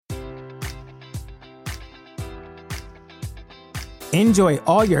Enjoy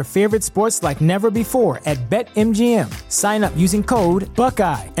all your favorite sports like never before at BetMGM. Sign up using code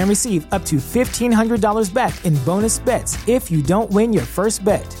Buckeye and receive up to $1,500 back in bonus bets if you don't win your first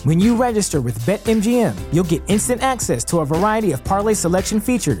bet. When you register with BetMGM, you'll get instant access to a variety of parlay selection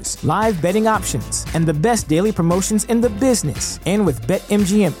features, live betting options, and the best daily promotions in the business. And with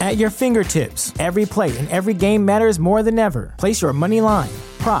BetMGM at your fingertips, every play and every game matters more than ever. Place your money line,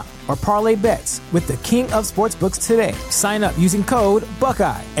 prop, or parlay bets with the king of sportsbooks today. Sign up using code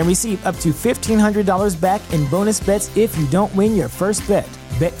Buckeye and receive up to $1,500 back in bonus bets if you don't win your first bet.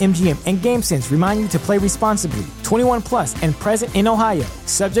 BetMGM and GameSense remind you to play responsibly. 21 plus and present in Ohio,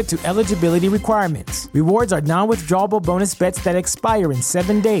 subject to eligibility requirements. Rewards are non-withdrawable bonus bets that expire in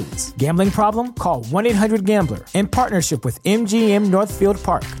 7 days. Gambling problem? Call 1-800-GAMBLER. In partnership with MGM Northfield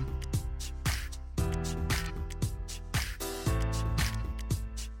Park.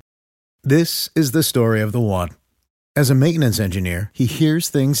 This is the story of the one. As a maintenance engineer, he hears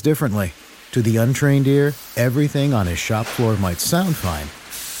things differently. To the untrained ear, everything on his shop floor might sound fine,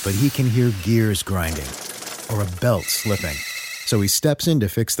 but he can hear gears grinding or a belt slipping. So he steps in to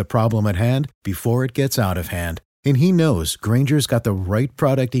fix the problem at hand before it gets out of hand. And he knows Grainger's got the right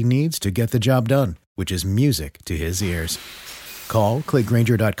product he needs to get the job done, which is music to his ears. Call, click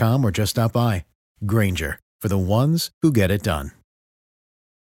Grainger.com, or just stop by. Grainger, for the ones who get it done.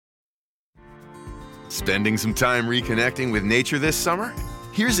 Spending some time reconnecting with nature this summer?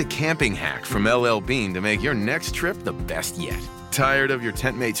 Here's a camping hack from LL Bean to make your next trip the best yet. Tired of your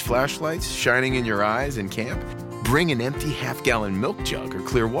tent mate's flashlights shining in your eyes in camp? Bring an empty half-gallon milk jug or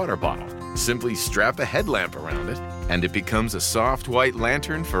clear water bottle. Simply strap a headlamp around it, and it becomes a soft white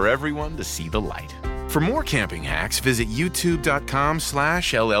lantern for everyone to see the light. For more camping hacks, visit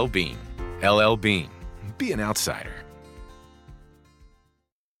youtube.com/LLbean. LL Bean. Be an outsider.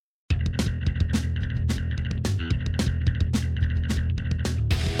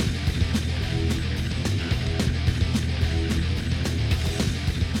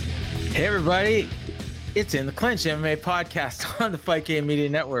 Hey everybody, it's in the Clinch MMA podcast on the Fight Game Media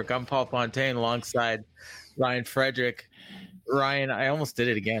Network. I'm Paul Fontaine alongside Ryan Frederick. Ryan, I almost did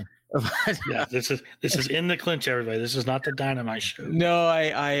it again. Yeah, this is in the Clinch, everybody. This is not the Dynamite show. No,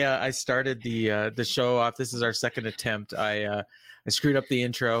 I started the show off. This is our second attempt. I screwed up the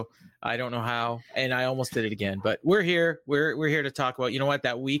intro. I don't know how, and I almost did it again. But we're here. We're here to talk about, you know what,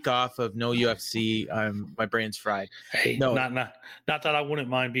 that week off of no UFC. My brain's fried. Hey, no, not that I wouldn't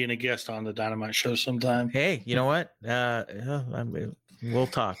mind being a guest on the Dynamite show sometime. Hey, you know what? We'll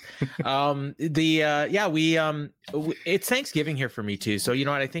talk. It's Thanksgiving here for me too. So you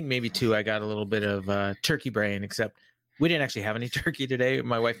know what? I think maybe too, I got a little bit of turkey brain, except we didn't actually have any turkey today.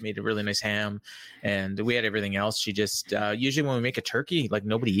 My wife made a really nice ham and we had everything else. She just, usually when we make a turkey, like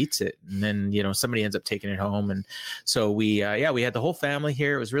nobody eats it. And then, you know, somebody ends up taking it home. And so we had the whole family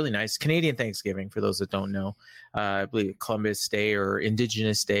here. It was really nice. Canadian Thanksgiving, for those that don't know, I believe Columbus Day or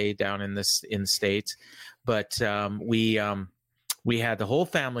Indigenous Day down in the States. But, we had the whole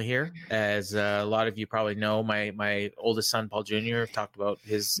family here, as a lot of you probably know. My oldest son, Paul Jr., talked about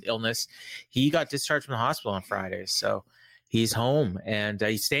his illness. He got discharged from the hospital on Friday, so he's home and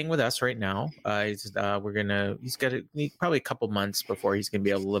he's staying with us right now. He's got probably a couple months before he's gonna be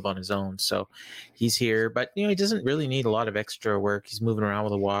able to live on his own. So he's here, but you know, he doesn't really need a lot of extra work. He's moving around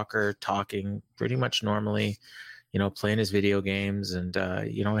with a walker, talking pretty much normally, you know, playing his video games, and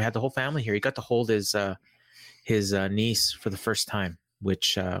you know, we had the whole family here. He got to hold his niece for the first time,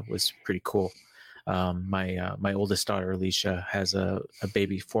 which was pretty cool. My oldest daughter, Alicia, has a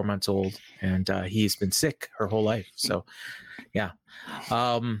baby 4 months old, and he's been sick her whole life. So, yeah.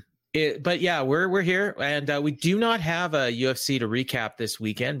 We're here, and we do not have a UFC to recap this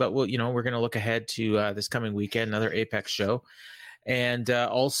weekend, but we're going to look ahead to this coming weekend, another Apex show, and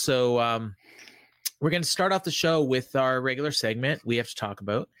also we're going to start off the show with our regular segment we have to talk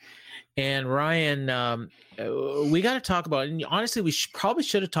about. And Ryan, we got to talk about, and honestly, we probably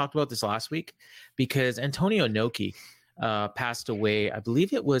should have talked about this last week, because Antonio Inoki passed away. I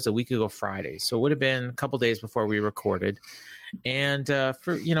believe it was a week ago Friday, so it would have been a couple days before we recorded. And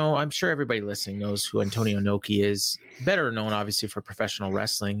I'm sure everybody listening knows who Antonio Inoki is. Better known, obviously, for professional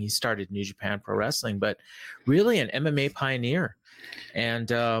wrestling. He started New Japan Pro Wrestling, but really an MMA pioneer. And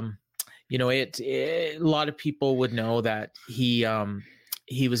a lot of people would know that he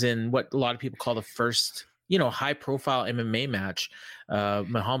was in what a lot of people call the first, high-profile MMA match,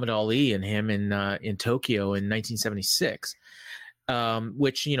 Muhammad Ali and him in Tokyo in 1976.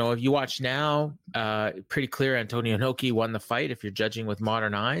 Which, if you watch now, pretty clear Antonio Inoki won the fight if you're judging with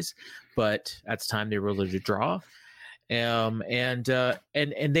modern eyes, but at the time they were able to draw. And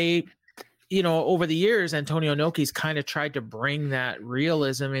they, over the years, Antonio Inoki's kind of tried to bring that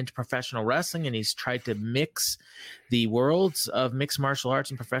realism into professional wrestling, and he's tried to mix the worlds of mixed martial arts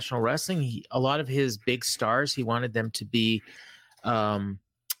and professional wrestling. A lot of his big stars, he wanted them to be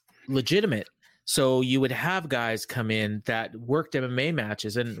legitimate. So you would have guys come in that worked MMA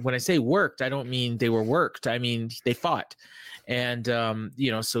matches. And when I say worked, I don't mean they were worked. I mean, they fought. And, so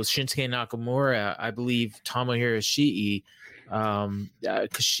Shinsuke Nakamura, I believe Tomohiro Ishii,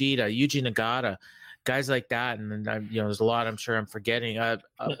 Kushida, Yuji Nagata, guys like that. And then, there's a lot I'm sure I'm forgetting.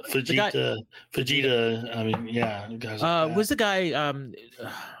 Vegeta. I mean, yeah. Guys like was the guy,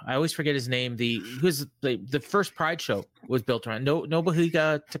 I always forget his name. The first Pride show was built around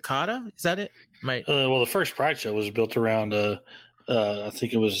Nobuhiko Takada. Is that it? Well, the first Pride show was built around, I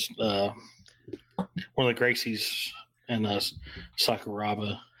think it was one of the Gracies and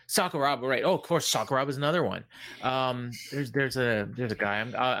Sakuraba. Sakuraba, right? Oh, of course, Sakuraba is another one. There's a guy.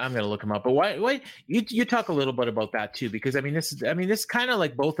 I'm gonna look him up. But why you talk a little bit about that too? Because this kind of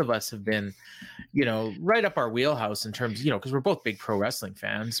like both of us have been, right up our wheelhouse in terms, because we're both big pro wrestling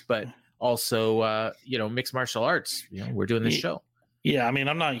fans, but also mixed martial arts. We're doing this show. Yeah, I mean,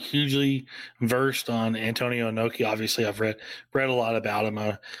 I'm not hugely versed on Antonio Inoki. Obviously, I've read a lot about him.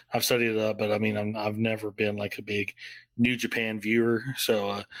 I've studied it up, but I mean, I've never been like a big New Japan viewer.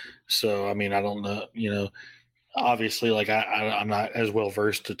 So I mean, I don't know. Obviously, like I'm not as well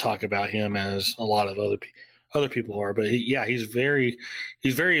versed to talk about him as a lot of other people are. But he's very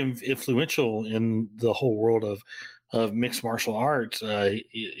influential in the whole world of mixed martial arts.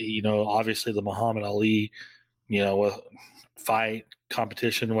 Obviously the Muhammad Ali, fight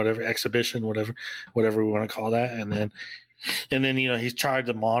competition, whatever, exhibition, whatever we want to call that. And then he's tried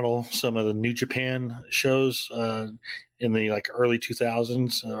to model some of the New Japan shows in the like early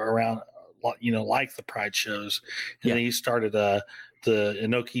 2000s around, like the Pride shows. And then he started the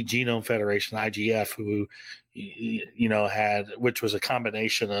Inoki Genome Federation, IGF, who which was a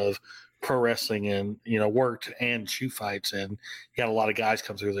combination of pro wrestling and worked and shoot fights, and he had a lot of guys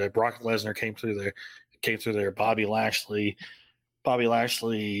come through there. Brock Lesnar came through there. Bobby Lashley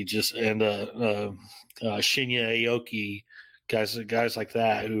just and Shinya Aoki, guys like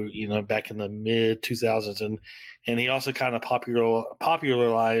that who back in the mid 2000s, and he also kind of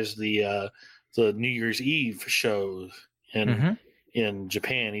popularized the New Year's Eve shows in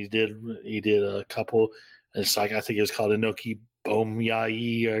Japan. He did a couple. It's like, I think it was called Inoki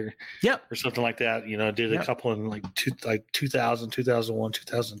Bomyai or something like that. Did a couple in like 2000, 2001,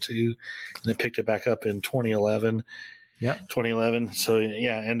 2002, and then picked it back up in 2011. Yeah, 2011. So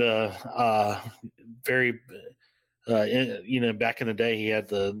and very back in the day, he had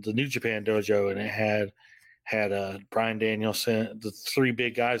the New Japan dojo, and it had Bryan Danielson, the three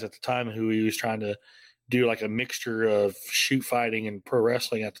big guys at the time who he was trying to do like a mixture of shoot fighting and pro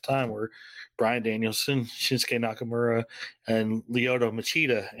wrestling at the time were Bryan Danielson, Shinsuke Nakamura, and Lyoto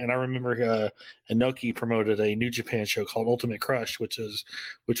Machida. And I remember Inoki promoted a New Japan show called Ultimate Crush, which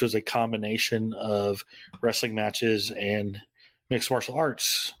was a combination of wrestling matches and mixed martial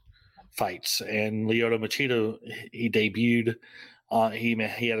arts fights. And Lyoto Machida, he debuted. He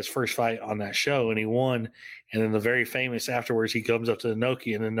had his first fight on that show, and he won. And then the very famous afterwards, he comes up to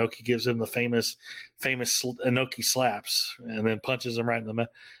Inoki, and Inoki gives him the famous Inoki slaps, and then punches him right in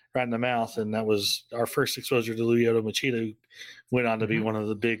the mouth. And that was our first exposure to Lyoto Machida, who went on to be one of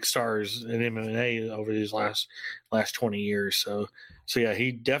the big stars in MMA over these last 20 years. So yeah,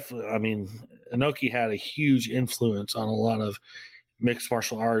 he definitely. I mean, Inoki had a huge influence on a lot of mixed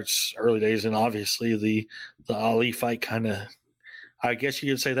martial arts early days, and obviously the Ali fight kind of. I guess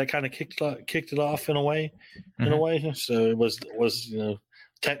you could say that kind of kicked it off in a way. So it was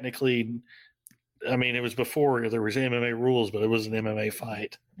technically, I mean, it was before there was MMA rules, but it was an MMA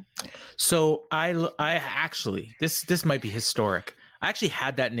fight. So I actually, this might be historic. I actually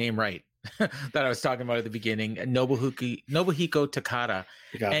had that name right that I was talking about at the beginning, Nobuhiko Takada.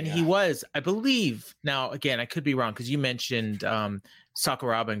 He was, I believe, now again, I could be wrong because you mentioned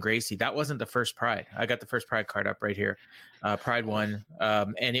Sakuraba and Gracie. That wasn't the first Pride. I got the first Pride card up right here. Pride 1.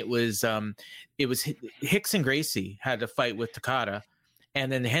 And it was Hicks and Gracie had a fight with Takada.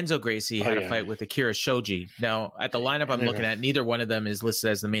 And then Henzo Gracie had a fight with Akira Shoji. Now, at the lineup I'm looking at, neither one of them is listed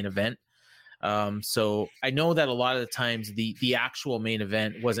as the main event. So I know that a lot of the times the actual main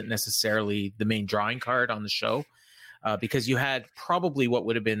event wasn't necessarily the main drawing card on the show, because you had probably what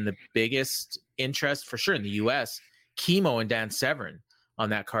would have been the biggest interest for sure in the U.S., Chemo and Dan Severn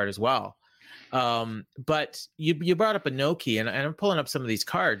on that card as well. But you brought up Inoki, and I'm pulling up some of these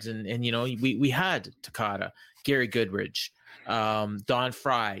cards, and we had Takada, Gary Goodridge, Don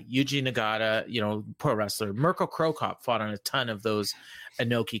Fry, Yuji Nagata, pro wrestler. Mirko Krokop fought on a ton of those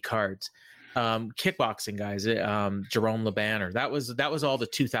Inoki cards. Kickboxing guys, Jerome LeBanner. That was all the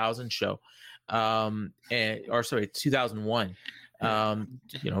 2000 show, 2001.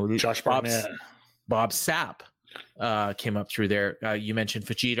 Josh Barnett, Bob Sapp came up through there. You mentioned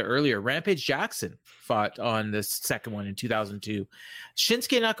Fujita earlier. Rampage Jackson fought on the second one in 2002.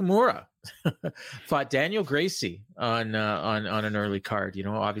 Shinsuke Nakamura fought Daniel Gracie on an early card.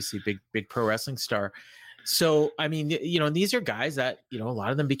 Obviously big pro wrestling star. So I mean, these are guys that a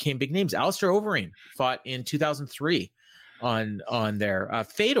lot of them became big names. Alistair Overeem fought in 2003 on there.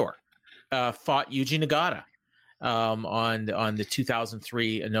 Fedor fought Yuji Nagata on the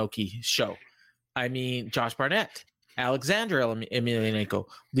 2003 Inoki show. I mean, Josh Barnett, Alexander Emelianenko,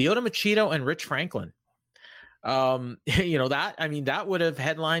 Lyoto Machida, and Rich Franklin. That would have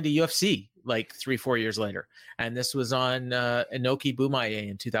headlined a UFC like 3-4 years later. And this was on Inoki Bumaye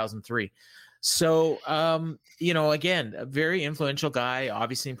in 2003. So, again, a very influential guy,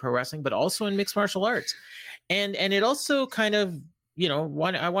 obviously in pro wrestling, but also in mixed martial arts. And it also kind of, I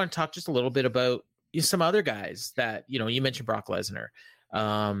want to talk just a little bit about some other guys that, you mentioned Brock Lesnar.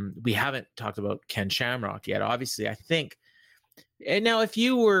 We haven't talked about Ken Shamrock yet, obviously. I think, and now if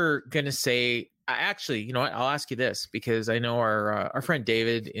you were going to say, actually, you know what, I'll ask you this, because I know our friend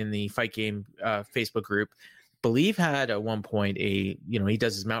David in the Fight Game Facebook group, believe had at one point he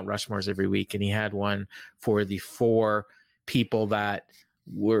does his Mount Rushmores every week, and he had one for the 4 people that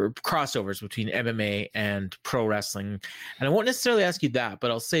were crossovers between MMA and pro wrestling. And I won't necessarily ask you that,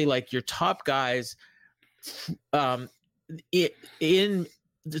 but I'll say like your top guys in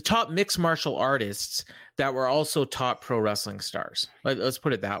the top mixed martial artists that were also top pro wrestling stars. Let's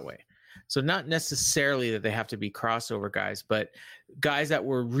put it that way. So not necessarily that they have to be crossover guys, but guys that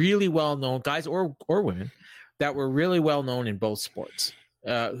were really well known, guys or women that were really well known in both sports.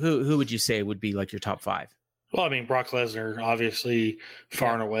 Who would you say would be like your top 5? Well, I mean, Brock Lesnar, obviously,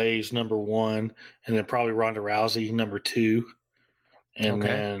 far and away is number 1, and then probably Ronda Rousey, number 2, and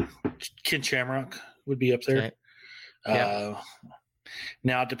then Ken Shamrock would be up there. Okay.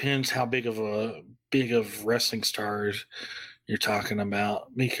 Now it depends how big of wrestling stars you're talking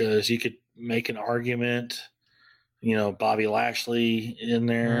about, because you could make an argument, Bobby Lashley in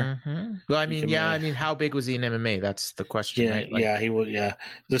there. Mm-hmm. Well, I mean, how big was he in MMA? That's the question, right? Yeah, he would. Yeah,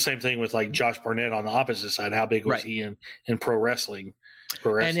 the same thing with like Josh Barnett on the opposite side. How big was he in pro wrestling?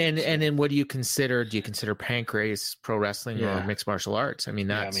 And then what do you consider? Do you consider Pancrase pro wrestling or mixed martial arts? I mean,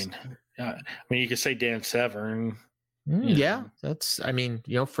 that's. I mean, you could say Dan Severn. That's. I mean,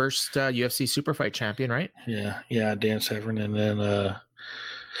 first UFC super fight champion, right? Yeah, Dan Severn, and then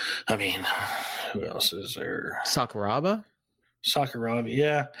I mean, who else is there? Sakuraba,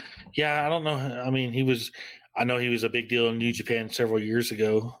 yeah. I don't know. I mean, I know he was a big deal in New Japan several years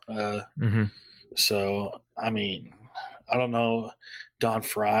ago. So, I mean, I don't know. Don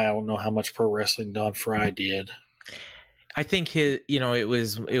Fry, I don't know how much pro wrestling Don Fry did. I think it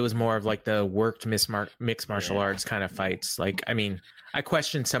was more of like the worked mixed martial arts kind of fights. Like, I mean, I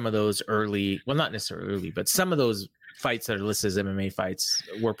questioned some of those early, well, not necessarily early, but some of those fights that are listed as MMA fights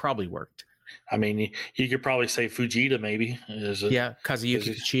were probably worked. I mean, you could probably say Fujita maybe.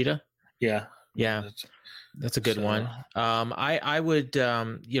 Kazuyuki Fujita. Yeah. That's a good one. I would,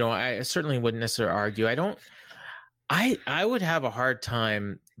 I certainly wouldn't necessarily argue. I would have a hard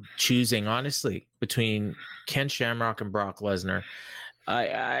time choosing, honestly, between Ken Shamrock and Brock Lesnar.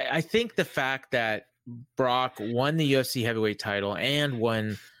 I think the fact that Brock won the UFC heavyweight title and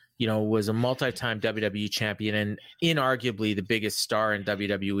was a multi-time WWE champion and inarguably the biggest star in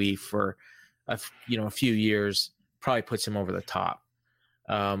WWE for a few years probably puts him over the top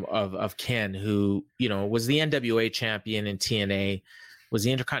of Ken, who was the NWA champion in TNA, was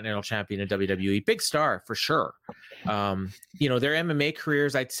the Intercontinental champion in WWE, big star for sure. Their MMA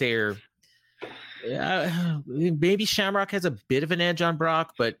careers, I'd say, are maybe Shamrock has a bit of an edge on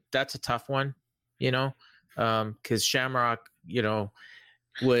Brock, but that's a tough one, because Shamrock, different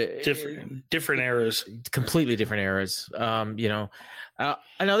eras, completely different eras.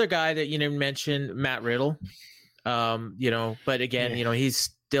 Another guy that you didn't mention, Matt Riddle, but again, he's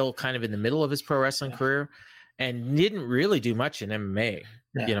still kind of in the middle of his pro wrestling career and didn't really do much in MMA,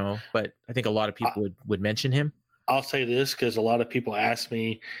 but I think a lot of people would mention him. I'll say this because a lot of people ask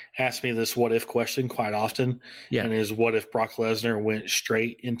me this what if question quite often. Yeah. And is what if Brock Lesnar went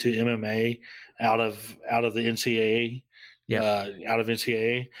straight into MMA out of the NCAA? Yeah. Out of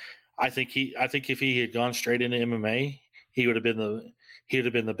NCAA. I think if he had gone straight into MMA, he would have been the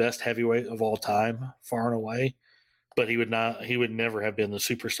best heavyweight of all time, far and away. But he would never have been the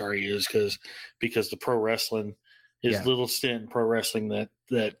superstar he is because the pro wrestling, his little stint in pro wrestling that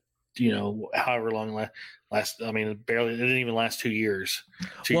however long last. I mean, barely. It didn't even last 2 years.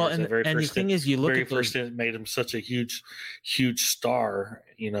 And the thing is, you look at first it made him such a huge star,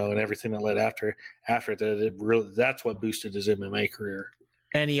 and everything that led after that. It really, that's what boosted his MMA career.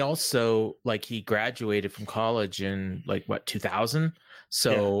 And he also, he graduated from college in 2000.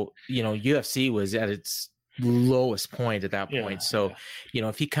 So, UFC was at its lowest point at that point. So,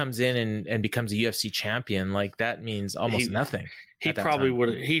 if he comes in and becomes a UFC champion, that means almost nothing. He probably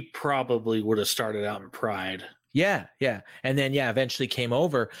would have started out in Pride. Yeah. And then, eventually came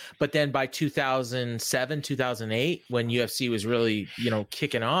over. But then by 2007, 2008, when UFC was really,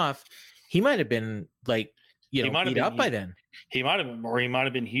 kicking off, he might have been beat up by then. He might have been, or he might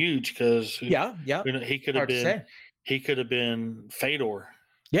have been huge because he could have been. He could have been Fedor.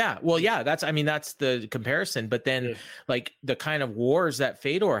 Yeah, well, that's the comparison. But then, the kind of wars that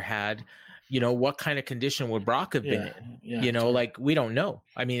Fedor had, what kind of condition would Brock have been in? Yeah, we don't know.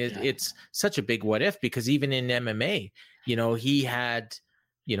 I mean, it's such a big what if, because even in MMA, he had,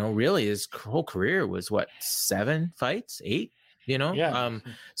 really his whole career was 7 fights, 8.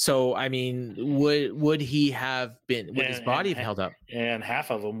 So I mean, would he have been? Would his body have held up? And half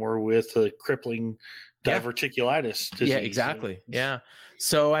of them were with crippling diverticulitis disease. Yeah, exactly. Yeah.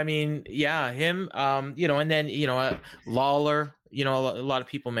 So I mean, him. And then Lawler. A lot of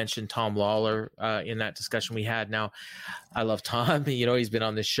people mentioned Tom Lawler in that discussion we had. Now, I love Tom. He's been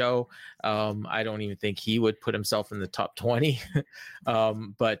on this show. I don't even think he would put himself in the top 20.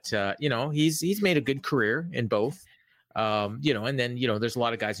 But he's made a good career in both. And then, there's a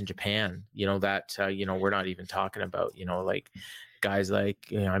lot of guys in Japan, that, we're not even talking about, guys I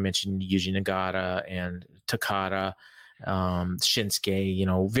mentioned Yuji Nagata and Takada,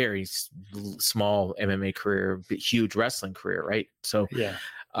 Shinsuke, very small MMA career, but huge wrestling career. Right. So,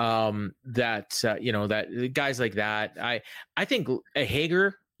 that guys like that, I think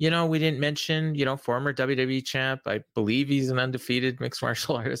Hager, we didn't mention, former WWE champ. I believe he's an undefeated mixed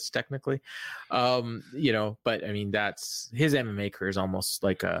martial artist technically. But I mean, that's his MMA career is almost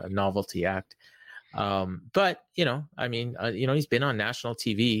like a novelty act. But he's been on national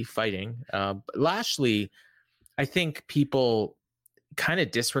TV fighting. Lashley, I think people kind of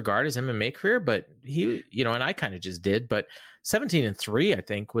disregard his MMA career, but he, and I kind of just did, but 17-3, I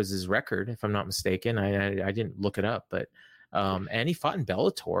think was his record, if I'm not mistaken. I didn't look it up, but and he fought in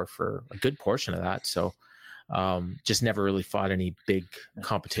Bellator for a good portion of that. So just never really fought any big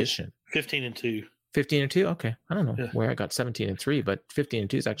competition. 15-2. 15-2. Okay. I don't know where I got 17-3, but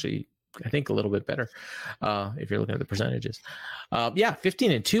 15-2 is actually, I think, a little bit better if you're looking at the percentages.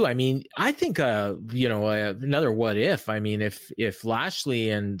 15-2. I mean, I think another what if. I mean, if Lashley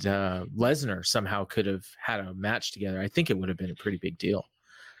and Lesnar somehow could have had a match together, I think it would have been a pretty big deal.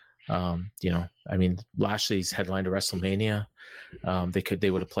 I mean, Lashley's headlined to WrestleMania. They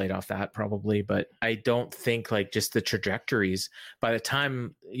would have played off that probably, but I don't think just the trajectories by the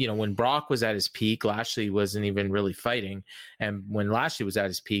time, when Brock was at his peak, Lashley wasn't even really fighting. And when Lashley was at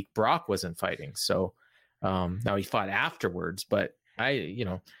his peak, Brock wasn't fighting. So, now he fought afterwards, but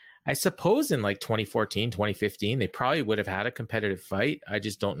I suppose in 2014, 2015, they probably would have had a competitive fight. I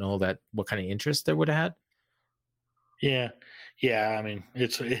just don't know what kind of interest they would have had. Yeah. Yeah, I mean,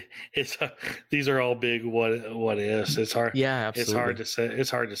 these are all big what ifs. It's hard. Yeah, absolutely.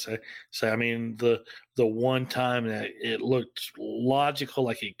 It's hard to say. So I mean, the one time that it looked logical,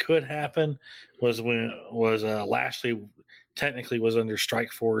 like it could happen, was when Lashley technically was under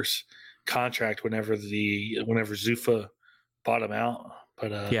Strikeforce contract whenever Zuffa bought him out,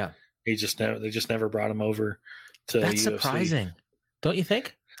 but they just never brought him over to That's UFC. Surprising, don't you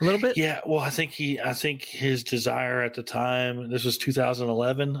think? A little bit. Yeah. Well, I think his desire at the time, this was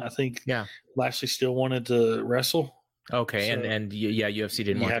 2011. I think Lashley still wanted to wrestle. Okay. So UFC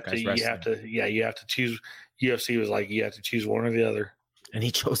didn't want the guys wrestling. You have to choose. UFC was like, you have to choose one or the other. And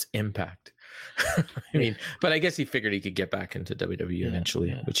he chose Impact. I mean, but I guess he figured he could get back into WWE eventually,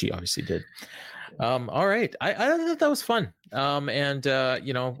 which he obviously did. All right. I thought that was fun.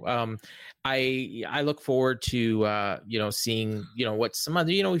 I look forward to, seeing, what some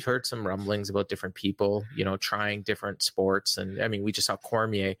other, we've heard some rumblings about different people, trying different sports. And I mean, we just saw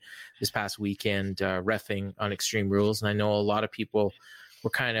Cormier this past weekend reffing on Extreme Rules. And I know a lot of people were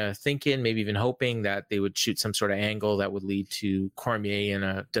kind of thinking, maybe even hoping that they would shoot some sort of angle that would lead to Cormier in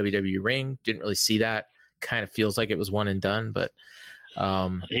a WWE ring. Didn't really see that. Kind of feels like it was one and done, but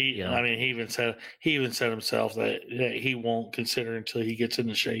he even said himself that he won't consider until he gets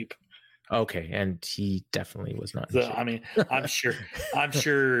into shape. Okay, and he definitely was not. I mean, I'm sure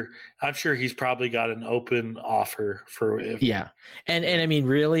he's probably got an open offer for. And I mean,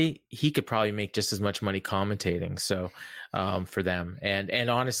 really, he could probably make just as much money commentating. So, for them, and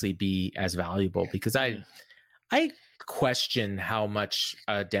honestly be as valuable, because I question how much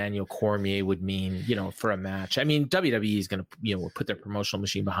Daniel Cormier would mean, for a match. I mean, WWE is going to, put their promotional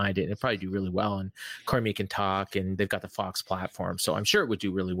machine behind it and it'll probably do really well. And Cormier can talk, and they've got the Fox platform, so I'm sure it would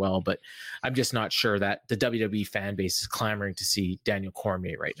do really well. But I'm just not sure that the WWE fan base is clamoring to see Daniel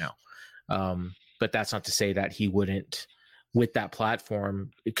Cormier right now. But that's not to say that he wouldn't, with that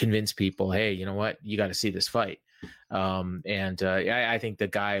platform, convince people, hey, you know what, you got to see this fight. I think the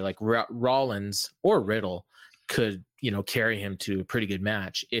guy like Rollins or Riddle could, carry him to a pretty good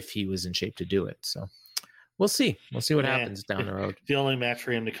match if he was in shape to do it. So we'll see what happens down the road. The only match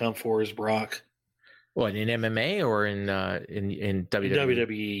for him to come for is Brock. What, in MMA or in WWE?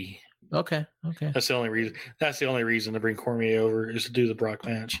 WWE. Okay. That's the only reason. That's the only reason to bring Cormier over, is to do the Brock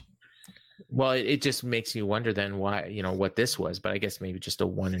match. Well, it just makes you wonder then why, what this was, but I guess maybe just a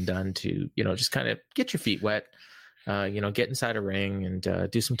one and done to, just kind of get your feet wet, get inside a ring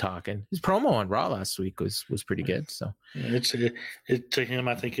and do some talking. His promo on Raw last week was pretty good. So it to him,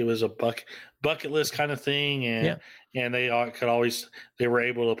 I think it was a bucket list kind of thing. And they were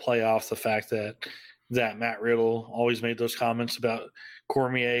able to play off the fact that Matt Riddle always made those comments about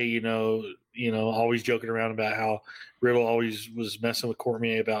Cormier, always joking around about how Riddle always was messing with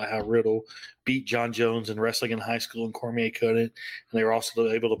Cormier about how Riddle beat John Jones in wrestling in high school and Cormier couldn't. And they were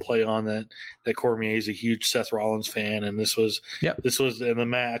also able to play on that Cormier is a huge Seth Rollins fan. And and the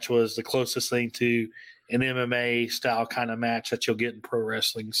match was the closest thing to an MMA style kind of match that you'll get in pro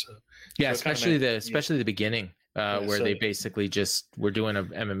wrestling. So especially the beginning. They basically just were doing an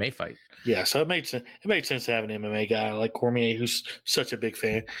MMA fight. Yeah, so it made sense to have an MMA guy like Cormier, who's such a big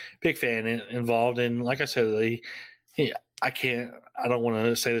fan involved. And like I said, I don't want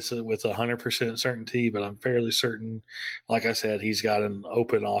to say this with 100% certainty, but I'm fairly certain. Like I said, he's got an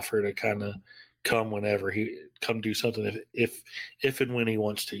open offer to kind of come whenever he come do something if and when he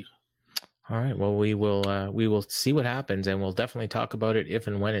wants to. All right. Well, we will see what happens, and we'll definitely talk about it if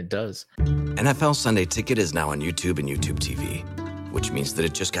and when it does. NFL Sunday Ticket is now on YouTube and YouTube TV, which means that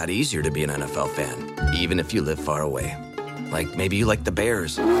it just got easier to be an NFL fan, even if you live far away. Like maybe you like the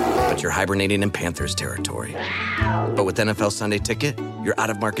Bears, but you're hibernating in Panthers territory. But with NFL Sunday Ticket, your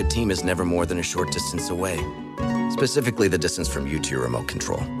out-of-market team is never more than a short distance away. Specifically, the distance from you to your remote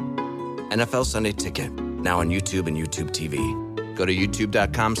control. NFL Sunday Ticket, now on YouTube and YouTube TV. Go to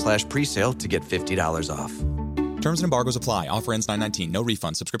youtube.com/presale to get $50 off. Terms and embargoes apply. Offer ends 9/19. No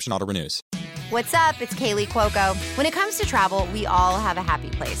refund. Subscription auto renews. What's up? It's Kaylee Cuoco. When it comes to travel, we all have a happy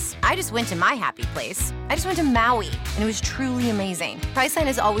place. I just went to my happy place. I just went to Maui, and it was truly amazing. Priceline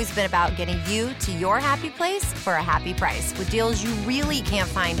has always been about getting you to your happy place for a happy price with deals you really can't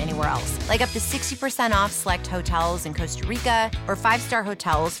find anywhere else. Like up to 60% off select hotels in Costa Rica or 5-star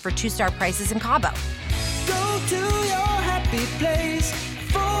hotels for 2-star prices in Cabo. Go to your happy place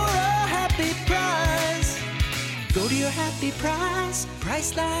for a happy price. Go to your happy price,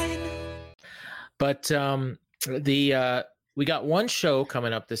 Priceline. But we got one show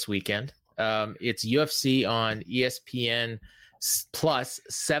coming up this weekend. It's UFC on ESPN Plus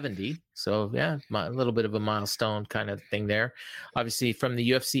 70. So yeah, a little bit of a milestone kind of thing there. Obviously from the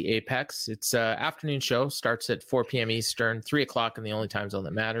UFC Apex, it's an afternoon show, starts at 4 p.m. Eastern, 3 o'clock in the only time zone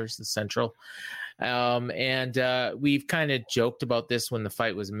that matters, the Central. We've kind of joked about this when the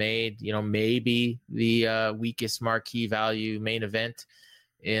fight was made, maybe the weakest marquee value main event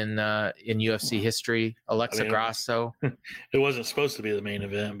in UFC history. Alexa Grasso. It wasn't supposed to be the main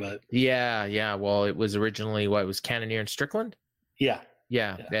event, but yeah. Well, it was originally it was Cannonier and Strickland. Yeah.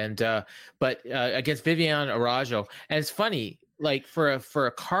 And but against Viviane Araújo, and it's funny, like for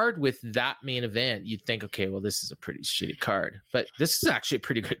a card with that main event, you'd think, okay, well, this is a pretty shitty card, but this is actually a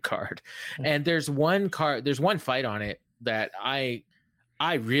pretty good card. And there's one fight on it that I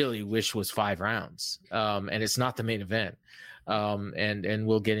really wish was 5 rounds, and it's not the main event. And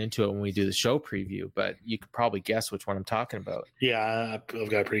we'll get into it when we do the show preview, but you could probably guess which one I'm talking about. Yeah, I've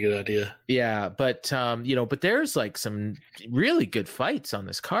got a pretty good idea. Yeah, but but there's like some really good fights on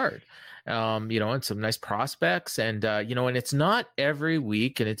this card, and some nice prospects, and and it's not every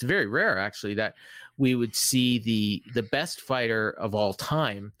week, and it's very rare actually that we would see the best fighter of all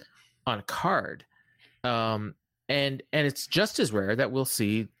time on a card, and it's just as rare that we'll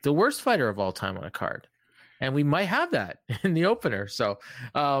see the worst fighter of all time on a card. And we might have that in the opener. So,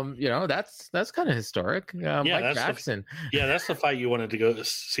 that's kind of historic. Mike Jackson. That's the fight you wanted to go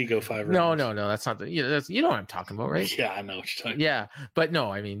see go 5 rounds. No, that's not the, that's, you know what I'm talking about, right? Yeah, I know what you're talking about. Yeah, but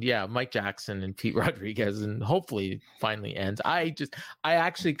no, I mean, Mike Jackson and Pete Rodriguez, and hopefully finally ends. I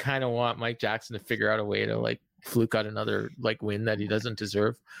actually kind of want Mike Jackson to figure out a way to like fluke out another like win that he doesn't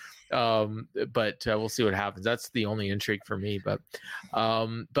deserve. But we'll see what happens. That's the only intrigue for me. But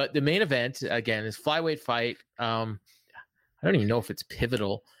the main event again is flyweight fight. I don't even know if it's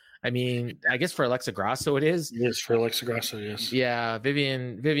pivotal. I mean, I guess for Alexa Grasso it is. Yes, for Alexa Grasso, yes. Yeah,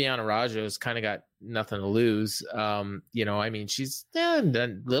 Viviana Rajo's kind of got nothing to lose. You know, I mean, she's done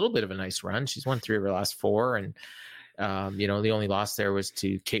a little bit of a nice run. She's won 3 of her last 4, and you know, the only loss there was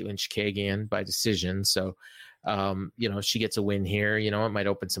to Caitlin Chikagian by decision. So, you know, she gets a win here, you know, it might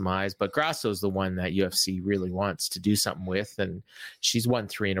open some eyes, but Grasso's the one that UFC really wants to do something with. And she's won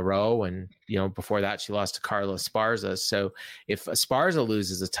 3 in a row. And, you know, before that, she lost to Carla Esparza. So if Esparza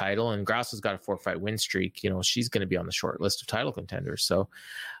loses a title and Grasso's got a 4-fight win streak, you know, she's going to be on the short list of title contenders. So,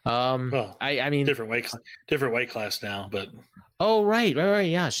 well, I mean, different weight class now, but. Oh, right.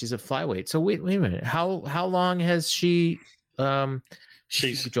 Yeah. She's a flyweight. So wait a minute. How long has she,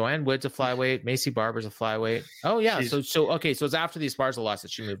 she's Joanne Wood's a flyweight. Macy Barber's a flyweight. Oh yeah. So okay. So it's after the Esparza loss that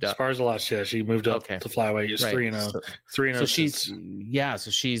she moved up. Esparza loss, yeah. She moved up to flyweight. It's 3-0. 3-0.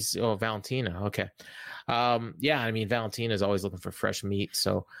 So she's Valentina. Okay. Yeah. I mean, Valentina is always looking for fresh meat.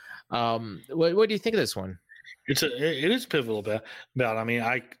 So, what do you think of this one? It is pivotal about. I mean,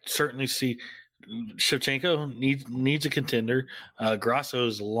 I certainly see Shevchenko needs a contender.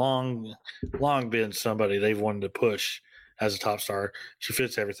 Grasso's long been somebody they've wanted to push as a top star. She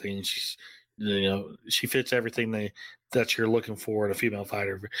fits everything. She fits everything that you're looking for in a female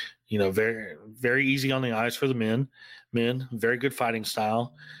fighter. You know, very, very easy on the eyes for the men, very good fighting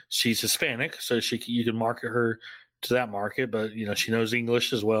style. She's Hispanic, so you can market her to that market, but you know, she knows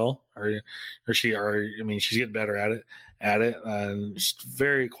English as well, she's getting better at it. She's a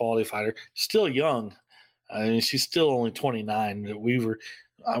very quality fighter, still young. I mean, she's still only 29.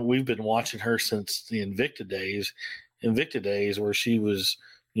 We've been watching her since the Invicta days where she was,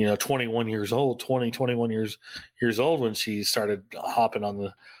 you know, 21 years old when she started hopping on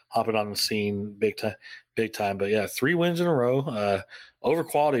the scene big time. But yeah, 3 wins in a row, over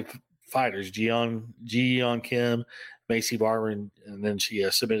quality fighters, Ji Yeon Kim, Macy Barber, and then she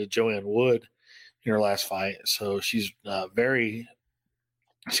submitted Joanne Wood in her last fight. So she's very,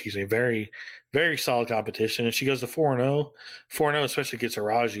 very solid competition. And she goes to 4-0, especially gets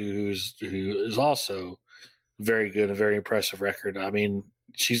Araju, who is also very good, a very impressive record. I mean,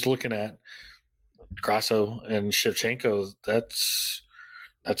 she's looking at Grasso and Shevchenko. That's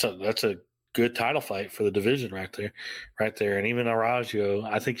a good title fight for the division right there. And even Araujo,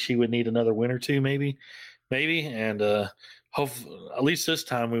 I think she would need another win or two, maybe. And hope at least this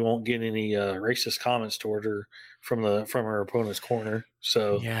time we won't get any racist comments toward her from her opponent's corner.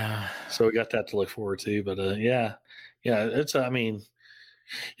 So yeah, so we got that to look forward to. But yeah, it's I mean,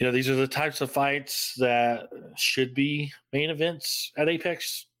 you know, these are the types of fights that should be main events at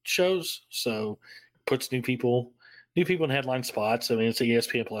Apex shows. So puts new people in headline spots. I mean, it's a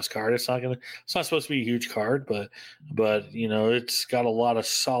ESPN Plus card. It's not supposed to be a huge card, but you know, it's got a lot of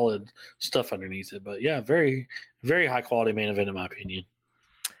solid stuff underneath it. But yeah, very, very high quality main event in my opinion.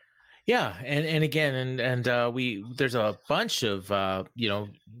 Yeah, and again, there's a bunch of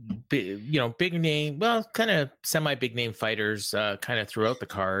big name, well, kind of semi big name fighters kind of throughout the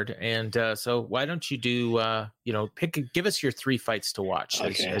card, and so why don't you do give us your 3 fights to watch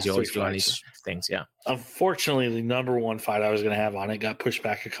as you always do on these things. Yeah. Unfortunately, the number one fight I was going to have on it got pushed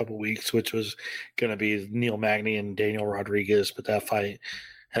back a couple weeks, which was going to be Neil Magny and Daniel Rodriguez, but that fight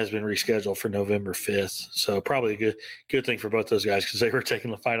has been rescheduled for November 5th. So probably a good thing for both those guys because they were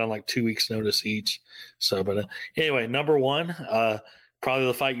taking the fight on like 2 weeks notice each. So, but anyway, number one, probably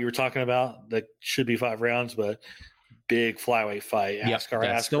the fight you were talking about that should be 5 rounds, but big flyweight fight.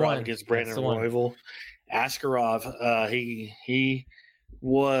 Askarov against Brandon Royval. Askarov, he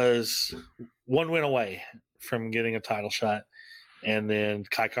was 1 win away from getting a title shot. And then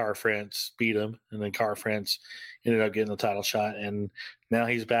Kai Kara-France beat him, and then Kara-France ended up getting the title shot, and now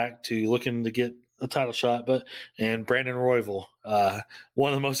he's back to looking to get a title shot. And Brandon Royval,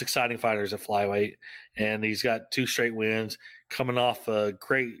 one of the most exciting fighters at flyweight, and he's got 2 straight wins, coming off a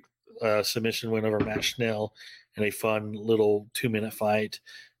great submission win over Matt Schnell in a fun little 2-minute fight.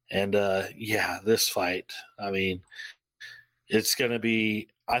 And this fight, I mean,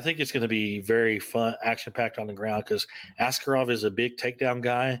 I think it's going to be very fun, action-packed on the ground because Askarov is a big takedown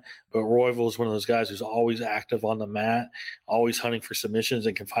guy, but Royval is one of those guys who's always active on the mat, always hunting for submissions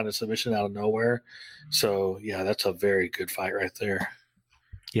and can find a submission out of nowhere. So, yeah, that's a very good fight right there.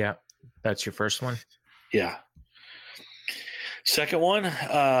 Yeah, that's your first one? Yeah. Second one,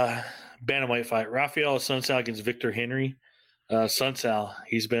 bantamweight fight. Rafael Sunsao against Victor Henry. Sunsao,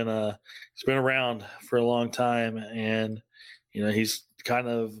 he's been around for a long time, and you know,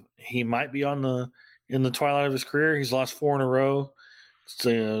 he might be in the twilight of his career. He's lost 4 in a row.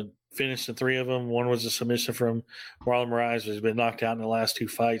 So, finished in 3 of them. One was a submission from Marlon Moraes, who's been knocked out in the last 2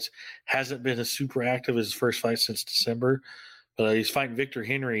 fights. Hasn't been as super active as his first fight since December, but he's fighting Victor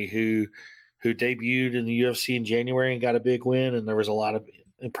Henry, who debuted in the UFC in January and got a big win, and there was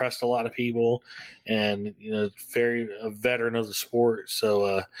impressed a lot of people, and a veteran of the sport.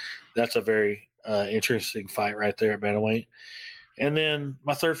 So that's a very interesting fight right there at bantamweight. And then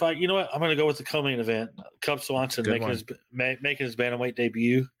my third fight, you know what? I'm going to go with the co-main event. Cub Swanson making his bantamweight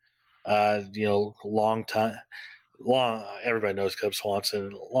debut. Everybody knows Cub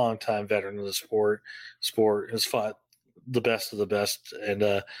Swanson, long time veteran of the sport has fought the best of the best, and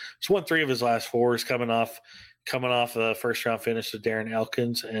he's won 3 of his last 4. He's coming off the first round finish with Darren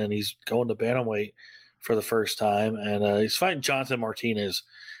Elkins, and he's going to bantamweight for the first time, and he's fighting Jonathan Martinez,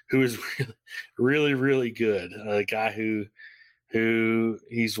 who is really, really good. A guy who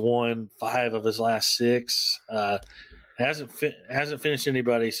he's won 5 of his last 6. Hasn't finished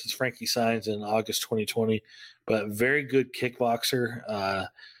anybody since Frankie Saenz in August 2020, but very good kickboxer.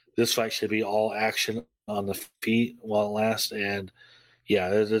 This fight should be all action on the feet while it lasts, and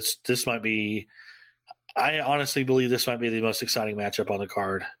this might be. I honestly believe this might be the most exciting matchup on the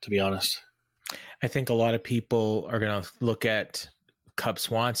card, to be honest. I think a lot of people are going to look at Cub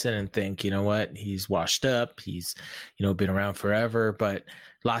Swanson and think, you know what, he's washed up. He's, been around forever, but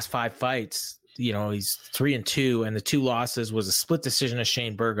last 5 fights, he's 3-2, and the 2 losses was a split decision of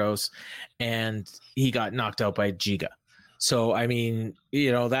Shane Burgos, and he got knocked out by Giga. So, I mean,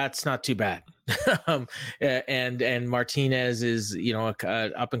 that's not too bad. And Martinez is,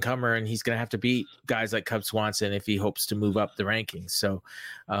 a up and comer, and he's going to have to beat guys like Cub Swanson if he hopes to move up the rankings. So,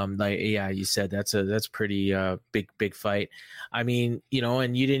 you said that's pretty big fight. I mean,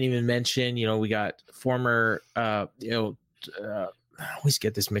 and you didn't even mention, we got former, I always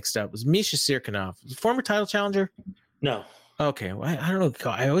get this mixed up. Was Misha Sirkunov former title challenger? No. Okay, well, I don't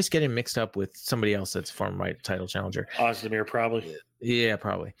know. I always get him mixed up with somebody else that's former title challenger. Ozdemir, probably. Yeah,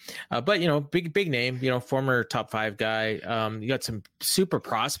 probably. But big name. Former top 5 guy. You got some super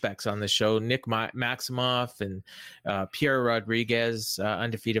prospects on the show. Nick Maximoff and Pierre Rodriguez,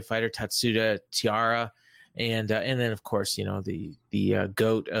 undefeated fighter Tatsuda Tiara, and then of course the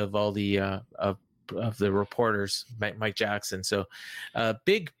goat of all the of the reporters, Mike Jackson. So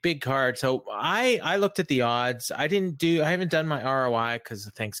big card. So I looked at the odds. I haven't done my ROI because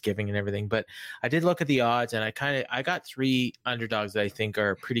of Thanksgiving and everything, but I did look at the odds, and I got 3 underdogs that I think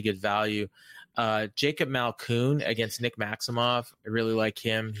are pretty good value. Jacob Malkoun against Nick Maximoff. I really like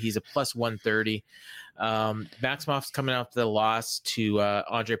him. He's a plus 130. Maximoff's coming out the loss to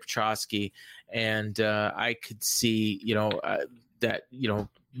Andre Petrosky, and I could see that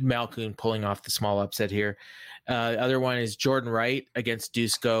Malkoun pulling off the small upset here. Other one is Jordan Wright against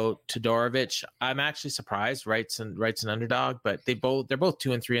Dusko Todorovic. I'm actually surprised Wright's an underdog, but they're both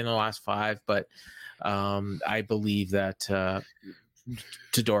 2-3 in the last 5. But I believe that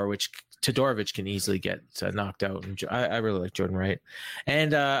Todorovic can easily get knocked out. And I really like Jordan Wright.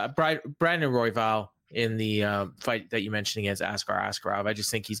 And Brandon Royval in the fight that you mentioned against Askar Askarov. I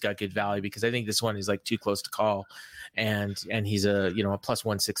just think he's got good value because I think this one is like too close to call, and he's a plus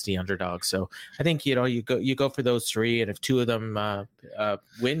 160 underdog. So I think you go for those 3, and if 2 of them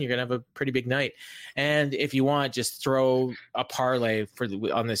win, you're gonna have a pretty big night. And if you want, just throw a parlay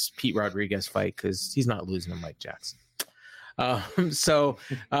on this Pete Rodriguez fight because he's not losing to Mike Jackson. So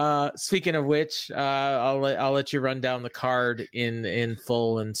speaking of which, I'll let you run down the card in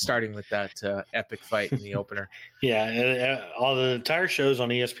full, and starting with that epic fight in the opener. Yeah, all the entire shows on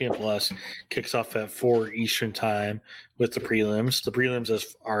ESPN Plus kicks off at 4 Eastern time with the prelims. The prelims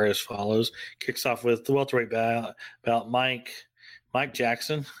are as follows: kicks off with the welterweight bout Mike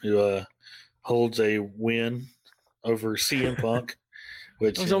Jackson, who holds a win over CM Punk,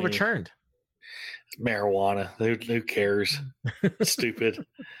 which was overturned. Marijuana. Who cares? Stupid.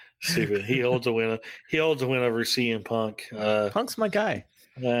 He holds a win over CM Punk. Punk's my guy.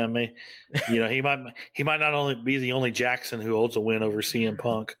 I mean, he might not only be the only Jackson who holds a win over CM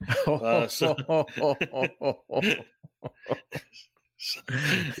Punk.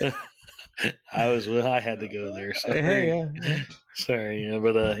 I had to go there. Sorry. Hey, yeah. Sorry,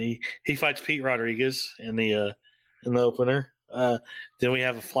 but he fights Pete Rodriguez in the opener. Then we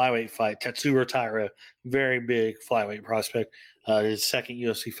have a flyweight fight. Tatsuro Taira, very big flyweight prospect. His second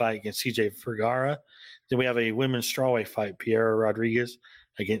UFC fight against CJ Vergara. Then we have a women's strawweight fight. Piera Rodriguez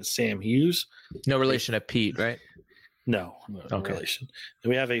against Sam Hughes. No relation to Pete, right? No relation. Then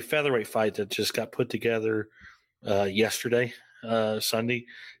we have a featherweight fight that just got put together yesterday, Sunday.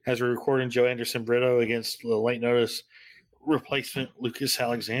 As we're recording, Joe Anderson Brito against the late notice replacement Lucas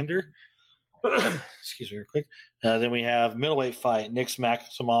Alexander. Excuse me, real quick. Then we have middleweight fight: Nick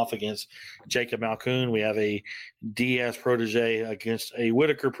Maximoff against Jacob Malkoon. We have a Diaz protege against a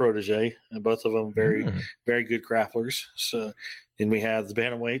Whitaker protege, and both of them very good grapplers. So then we have the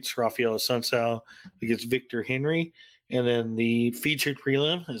bantamweights: Rafael Assunção against Victor Henry. And then the featured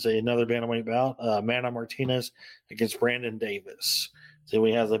prelim is another bantamweight bout: Mana Martinez against Brandon Davis. Then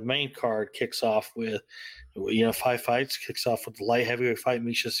we have the main card kicks off with, 5 fights. Kicks off with the light heavyweight fight: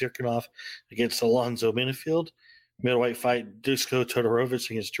 Misha Cirkunov against Alonzo Minifield. Middleweight fight: Dusko Todorovic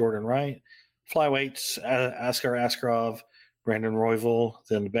against Jordan Wright. Flyweights: Askar Askarov, Brandon Royval.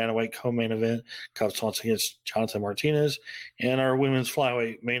 Then the bantamweight co-main event: Cub Swanson against Jonathan Martinez. And our women's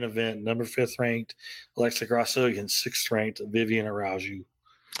flyweight main event: number 5th ranked Alexa Grasso against 6th ranked Vivian Araujo.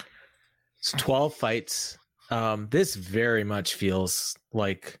 It's 12 fights. This very much feels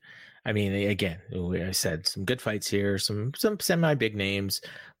like, I mean, again, I said some good fights here, some semi big names,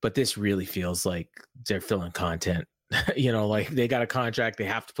 but this really feels like they're filling content. Like they got a contract, they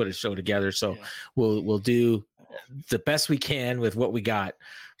have to put a show together. So we'll do the best we can with what we got.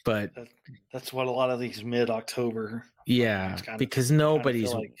 But that's what a lot of these mid-October. Yeah, because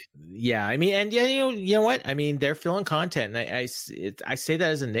nobody's. I mean, and you know what? I mean, they're filling content, and I say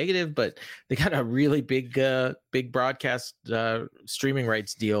that as a negative, but they got a really big broadcast streaming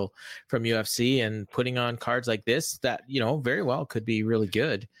rights deal from UFC, and putting on cards like this that very well could be really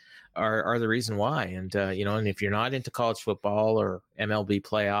good. Are the reason why, and and if you're not into college football or MLB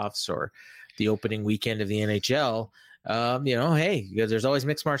playoffs or the opening weekend of the NHL. Hey, there's always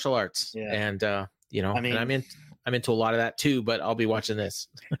mixed martial arts, and I mean, and I'm into a lot of that too. But I'll be watching this.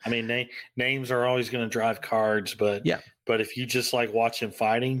 I mean, names are always going to drive cards, but if you just like watching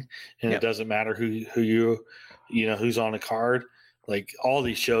fighting, and it doesn't matter who who's on a card. Like all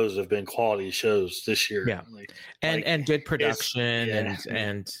these shows have been quality shows this year, and good production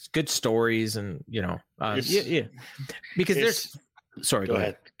and good stories, and because there's. Sorry, go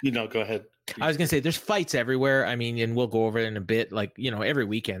ahead. Go ahead. I was going to say there's fights everywhere. I mean, and we'll go over it in a bit. Like, every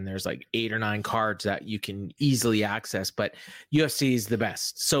weekend there's like 8 or 9 cards that you can easily access, but UFC is the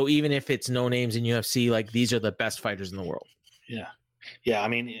best. So even if it's no names in UFC, like these are the best fighters in the world. Yeah. Yeah. I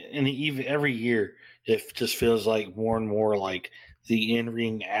mean, and even every year it just feels like more and more like the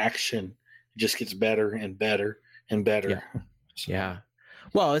in-ring action just gets better and better and better. Yeah.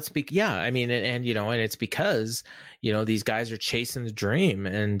 Well, I mean, and it's because, these guys are chasing the dream,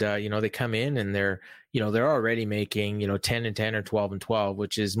 and, they come in and they're already making, 10 and 10 or 12 and 12,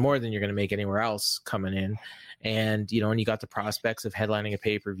 which is more than you're going to make anywhere else coming in. And, and you got the prospects of headlining a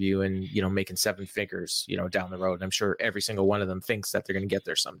pay-per-view and, making 7 figures, down the road. I'm sure every single one of them thinks that they're going to get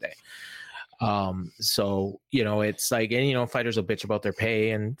there someday. So, it's like, and, fighters will bitch about their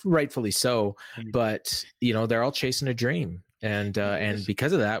pay, and rightfully so, but, they're all chasing a dream. And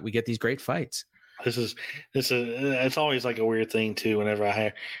because of that, we get these great fights. It's always like a weird thing too. Whenever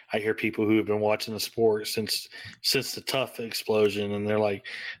I hear people who have been watching the sport since the Tough explosion, and they're like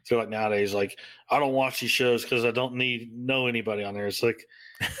nowadays, like, I don't watch these shows because I don't know anybody on there. It's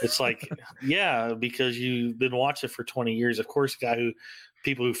like, yeah, because you've been watching for 20 years. Of course,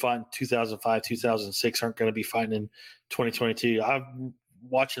 people who fought in 2005, 2006 aren't going to be fighting in 2022. I've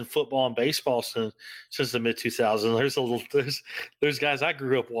watching football and baseball since the mid 2000s. There's guys I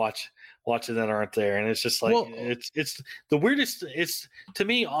grew up watching that aren't there, and it's just like it's the weirdest. It's, to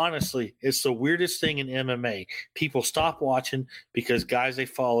me, honestly, it's the weirdest thing in MMA. People stop watching because guys they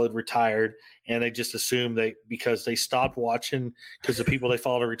followed retired, and they just assume because they stopped watching because the people they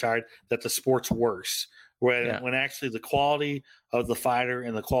followed are retired, that the sport's worse. When actually the quality of the fighter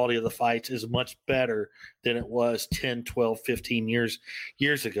and the quality of the fights is much better than it was 10, 12, 15 years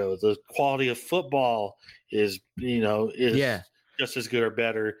ago. The quality of football is just as good or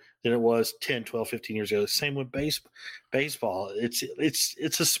better than it was 10, 12, 15 years ago. Same with baseball.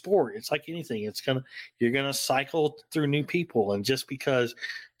 It's a sport. It's like anything. You're gonna cycle through new people, and just because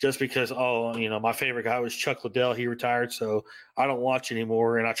my favorite guy was Chuck Liddell, he retired, so I don't watch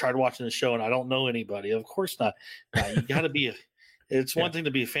anymore, and I tried watching the show and I don't know anybody. Of course not. You got to be it's one thing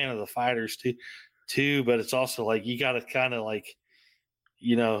to be a fan of the fighters too, but it's also like you got to kind of like,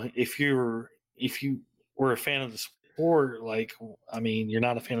 if you were a fan of the sport, like, I mean, you're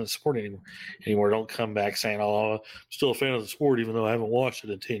not a fan of the sport anymore. Don't come back saying, "Oh, I'm still a fan of the sport even though I haven't watched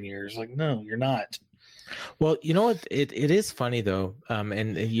it in 10 years." Like, no, you're not. Well, you know what? It is funny though,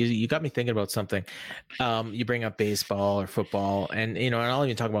 and you got me thinking about something. You bring up baseball or football, and and I'll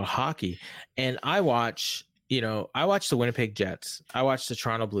even talk about hockey. And I watch the Winnipeg Jets. I watch the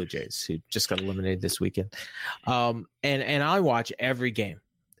Toronto Blue Jays, who just got eliminated this weekend. And I watch every game.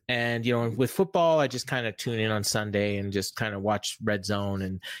 And, with football, I just kind of tune in on Sunday and just kind of watch Red Zone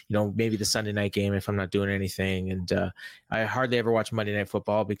and, maybe the Sunday night game if I'm not doing anything. And I hardly ever watch Monday Night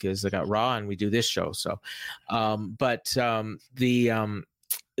Football because I got Raw and we do this show. So, what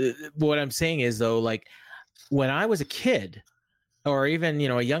I'm saying is, though, like when I was a kid or even,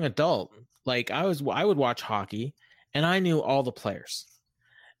 a young adult, like I would watch hockey and I knew all the players.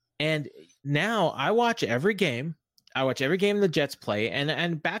 And now I watch every game. I watch every game the Jets play.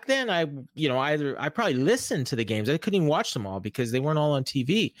 And back then I probably listened to the games. I couldn't even watch them all because they weren't all on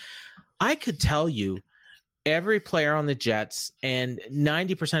TV. I could tell you every player on the Jets and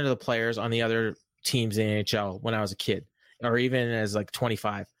 90% of the players on the other teams in the NHL when I was a kid, or even as like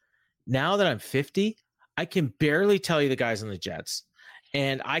 25. Now that I'm 50, I can barely tell you the guys on the Jets.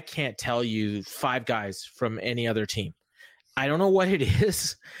 And I can't tell you 5 guys from any other team. I don't know what it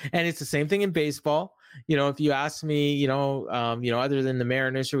is. And it's the same thing in baseball. If you ask me, other than the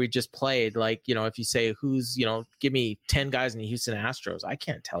Mariners who we just played, like, if you say who's, give me 10 guys in the Houston Astros, I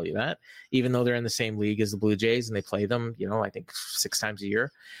can't tell you that, even though they're in the same league as the Blue Jays and they play them, I think 6 times a year.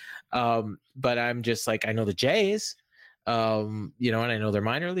 But I'm just like, I know the Jays, and I know their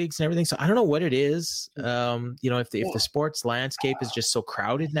minor leagues and everything. So I don't know what it is. If the sports landscape is just so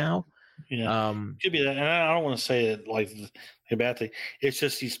crowded now. Yeah, could be that. And I don't want to say it like a bad thing. It's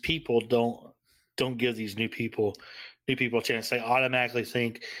just these people don't give these new people a chance. They automatically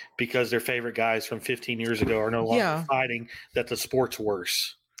think because their favorite guys from 15 years ago are no longer fighting that the sport's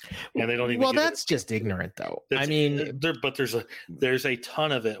worse. And they don't even. Well, that's just ignorant, though. I mean, but there's a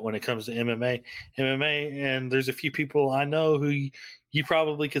ton of it when it comes to MMA, and there's a few people I know who you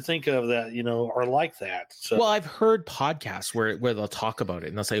probably could think of that are like that. So, well, I've heard podcasts where they'll talk about it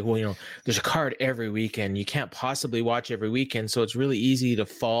and they'll say, well, there's a card every weekend. You can't possibly watch every weekend, so it's really easy to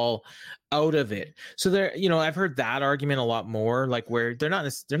fall out of it. So there, I've heard that argument a lot more, like where they're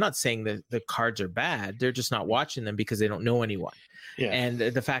not saying that the cards are bad. They're just not watching them because they don't know anyone. Yeah. And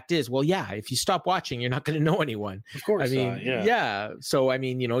the fact is, well, yeah, if you stop watching, you're not going to know anyone. Of course. I mean, yeah. So, I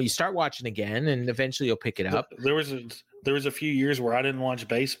mean, you start watching again and eventually you'll pick it up. There was a few years where I didn't watch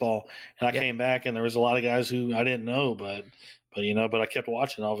baseball and I came back and there was a lot of guys who I didn't know, but I kept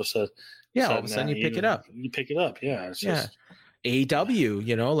watching all of a sudden. Yeah. All of a sudden you pick it up. You pick it up. Yeah. It's just,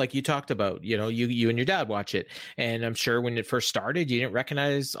 AEW, like you talked about, you and your dad watch it. And I'm sure when it first started, you didn't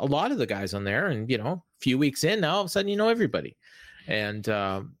recognize a lot of the guys on there. And, a few weeks in, now all of a sudden, you know everybody. And,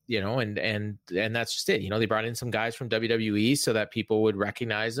 and that's just it. They brought in some guys from WWE so that people would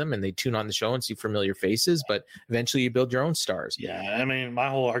recognize them and they tune on the show and see familiar faces. But eventually you build your own stars. Yeah. I mean, my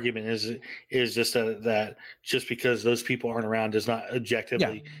whole argument is just that just because those people aren't around does not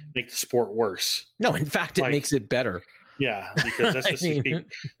objectively make the sport worse. No, in fact, it makes it better. Yeah, because that's just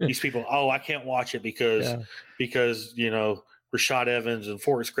these people. Oh, I can't watch it because Rashad Evans and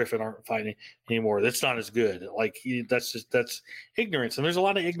Forrest Griffin aren't fighting anymore. That's not as good. Like that's ignorance, and there's a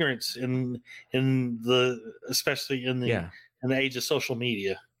lot of ignorance especially in the age of social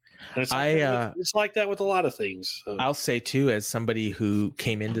media. And it's like that with a lot of things. So. I'll say too, as somebody who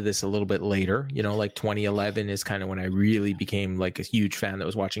came into this a little bit later, like 2011 is kind of when I really became like a huge fan that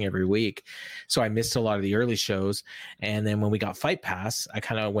was watching every week. So I missed a lot of the early shows. And then when we got Fight Pass, I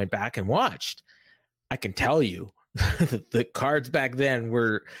kind of went back and watched. I can tell you the cards back then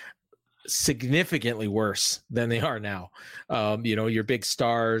were significantly worse than they are now. Your big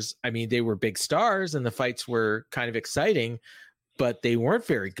stars, I mean, they were big stars and the fights were kind of exciting, but they weren't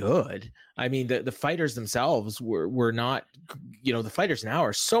very good. I mean, the fighters themselves were not, the fighters now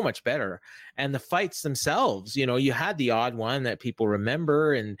are so much better. And the fights themselves, you had the odd one that people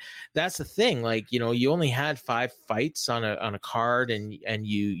remember. And that's the thing. Like, you only had 5 fights on a card and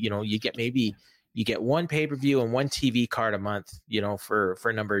you get maybe you get one pay-per-view and one TV card a month, for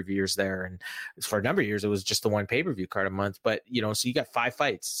a number of years there. And for a number of years, it was just the one pay-per-view card a month. But, so you got 5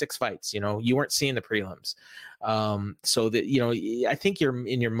 fights, 6 fights, you weren't seeing the prelims. So that, I think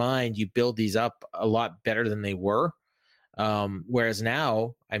in your mind, you build these up a lot better than they were. Whereas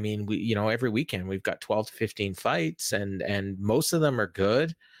now, I mean, we, every weekend we've got 12 to 15 fights and most of them are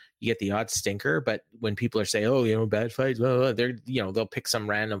good. You get the odd stinker, but when people are saying, "Oh, bad fights," well, they're, they'll pick some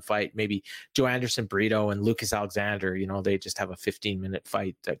random fight, maybe Joe Anderson Brito and Lucas Alexander. They just have a 15-minute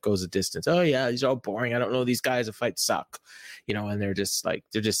fight that goes a distance. Oh yeah, these are all boring. I don't know these guys. The fights suck, and they're just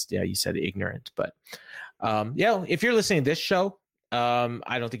you said ignorant. But if you're listening to this show,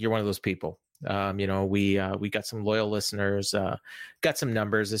 I don't think you're one of those people. We got some loyal listeners, got some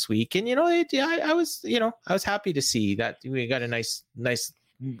numbers this week, and I was happy to see that we got a nice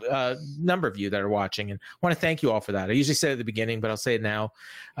number of you that are watching, and I want to thank you all for that. I usually say it at the beginning, but I'll say it now.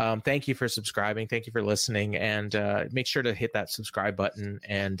 Thank you for subscribing. Thank you for listening, and make sure to hit that subscribe button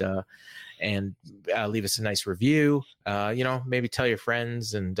and leave us a nice review. Maybe tell your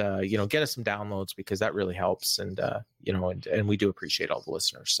friends and get us some downloads, because that really helps. And and we do appreciate all the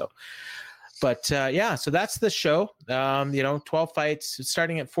listeners. So. But so that's the show. 12 fights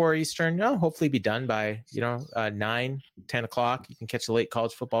starting at 4 Eastern. Hopefully be done by 9, 10 o'clock. You can catch a late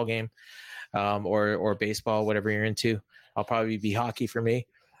college football game, or baseball, whatever you're into. I'll probably be hockey for me.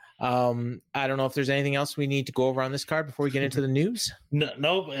 I don't know if there's anything else we need to go over on this card before we get into the news.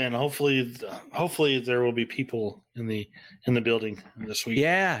 No, and hopefully there will be people in the building this week.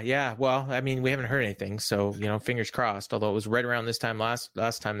 Yeah. Well, I mean, we haven't heard anything, so fingers crossed. Although it was right around this time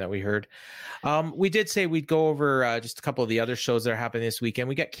last time that we heard. We did say we'd go over just a couple of the other shows that are happening this weekend.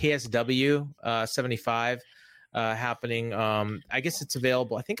 We got KSW 75 happening. I guess it's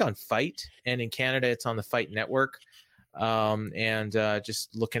available, I think, on Fight, and in Canada it's on the Fight Network.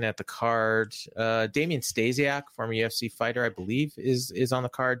 Just looking at the card, Damian Stasiak, former UFC fighter, I believe is on the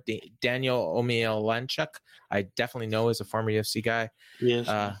card. Daniel Omielanchuk, I definitely know, is a former UFC guy.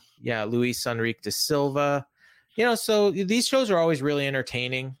 Yes. Luis Enrique da Silva. So these shows are always really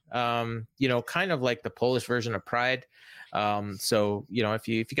entertaining. Kind of like the Polish version of Pride. If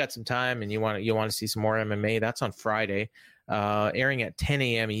you got some time and you want to see some more MMA, that's on Friday, airing at 10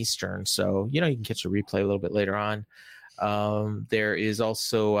 a.m. Eastern. So you can catch a replay a little bit later on. There is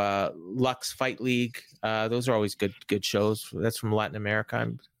also Lux Fight League. Those are always good shows. That's from Latin America.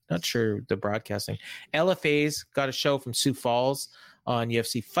 I'm not sure the broadcasting. LFA's got a show from Sioux Falls on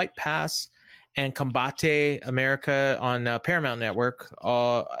UFC Fight Pass, and Combate America on Paramount Network,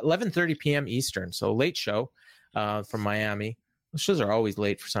 11:30 p.m. Eastern. So late show from Miami. Those shows are always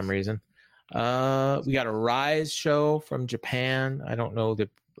late for some reason. We got a Rise show from Japan. I don't know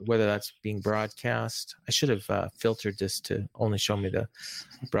whether that's being broadcast. I should have filtered this to only show me the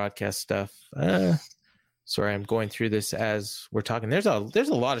broadcast stuff. Sorry, I'm going through this as we're talking. There's a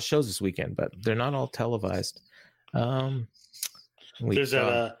lot of shows this weekend, but they're not all televised.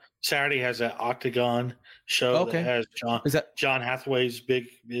 Saturday has an Octagon show that has John Hathaway's big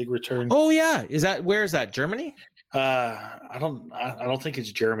return. Oh yeah, where is that? Germany? I don't think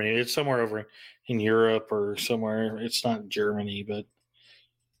it's Germany. It's somewhere over in Europe or somewhere. It's not Germany, but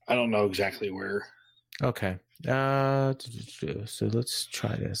I don't know exactly where. Okay. So let's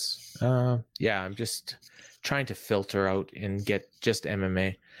try this. I'm just trying to filter out and get just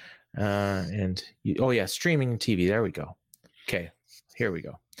MMA. Streaming TV. There we go. Okay, here we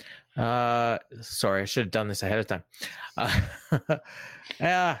go. Sorry, I should have done this ahead of time.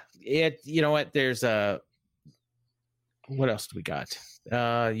 You know what? There's what else do we got?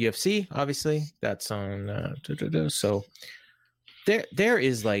 UFC, obviously. That's on. So there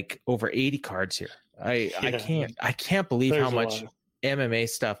is like over 80 cards here. I can't believe how much MMA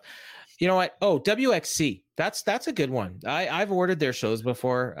stuff. You know what? Oh, WXC. That's a good one. I've ordered their shows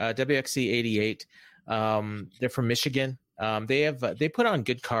before. WXC 88. They're from Michigan. They put on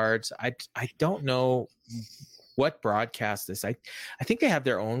good cards. I don't know what broadcast this. I think they have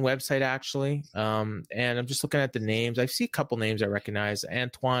their own website actually. And I'm just looking at the names. I see a couple names I recognize.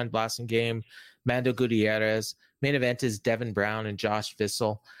 Antoine Blasingame, Mando Gutierrez. Main event is Devin Brown and Josh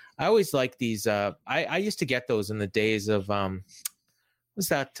Vissel. I always like these. I used to get those in the days of what's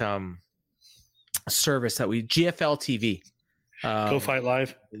that service that GFL TV. Go Fight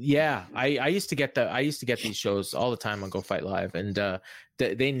Live. Yeah, I used to get these shows all the time on Go Fight Live, and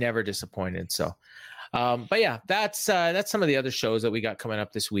they never disappointed. So, but yeah, that's some of the other shows that we got coming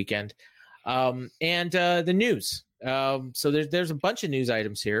up this weekend, and the news. So there's a bunch of news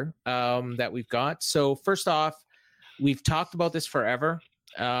items here that we've got. So first off, we've talked about this forever,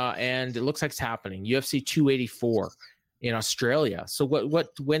 and it looks like it's happening. UFC 284 in Australia. So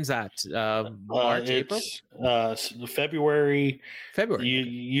when's that? March, April? February. February.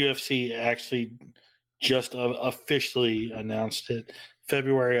 UFC actually just officially announced it.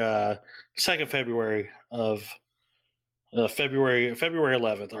 February 2nd February of February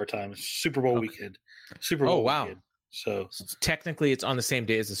 11th our time. Super Bowl weekend. Super Bowl weekend. So technically it's on the same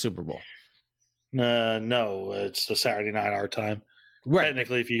day as the Super Bowl. No, it's the Saturday night our time. Right.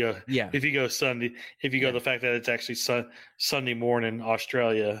 Technically, if you go Sunday, the fact that it's actually Sunday morning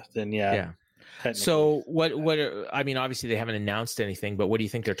Australia, then yeah. So what? I mean, obviously they haven't announced anything, but what do you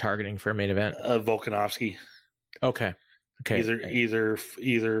think they're targeting for a main event? Volkanovski. Okay. Either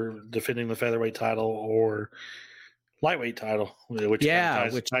defending the featherweight title or lightweight title, which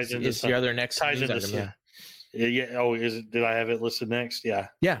ties into is the other next news item. Yeah. Yeah. Oh, did I have it listed next? Yeah.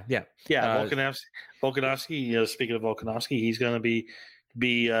 Yeah. Volkanovski. Speaking of Volkanovski, he's going to be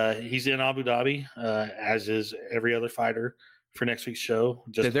He's in Abu Dhabi, as is every other fighter for next week's show.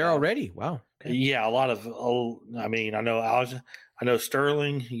 They're there already. Wow. Okay. Yeah, a lot of. I mean, I know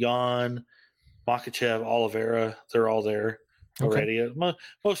Sterling, Jan, Makachev, Oliveira. They're all there already.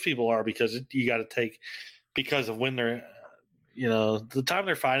 Most people are, because you got to take, because of when they're, the time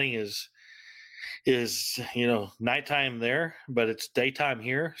they're fighting is nighttime there, but it's daytime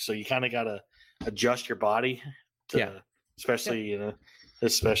here. So you kind of got to adjust your body to, especially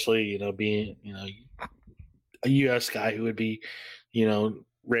being, a U.S. guy who would be,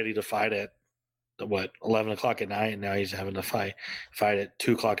 ready to fight at 11 o'clock at night, and now he's having to fight at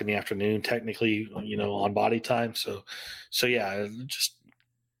 2 o'clock in the afternoon, technically, on body time. So yeah,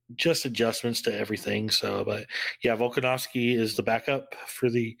 just adjustments to everything. So, but yeah, Volkanovski is the backup for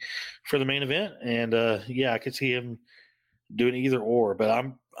the main event, and I could see him doing either or. But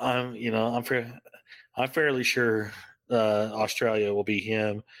I'm fairly sure Australia will be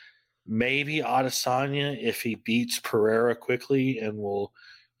him. Maybe Adesanya if he beats Pereira quickly, and will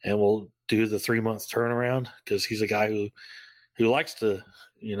do the 3-month turnaround, because he's a guy who likes to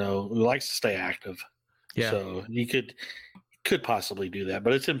stay active. Yeah. So he could possibly do that,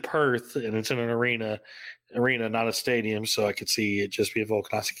 but it's in Perth and it's in an arena, not a stadium. So I could see it just be a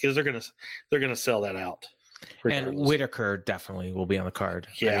Volkanovski, because they're gonna sell that out. Regardless. And Whitaker definitely will be on the card.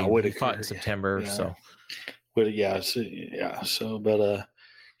 Yeah, Whitaker fought in September. Yeah. So,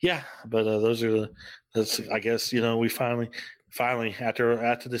 those are that's I guess we finally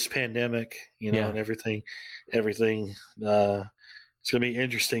after this pandemic, and everything, it's gonna be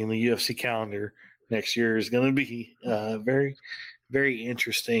interesting. The UFC calendar next year is going to be very, very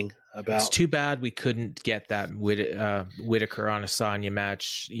interesting. It's too bad we couldn't get that Whitaker on Adesanya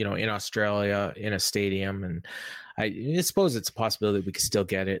match, in Australia in a stadium, and I suppose it's a possibility we could still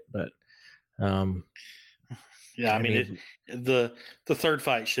get it, but I mean the third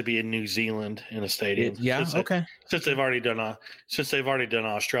fight should be in New Zealand in a stadium. Since they've already done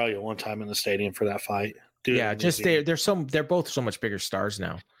Australia one time in the stadium for that fight. They're both so much bigger stars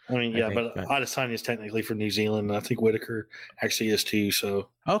now. I mean, but Adesanya is technically from New Zealand, and I think Whitaker actually is too. So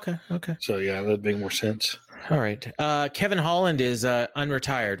okay. So yeah, that'd make more sense. All right, Kevin Holland is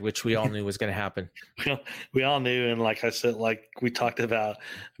unretired, which we all knew was going to happen. We all knew, and like I said, like we talked about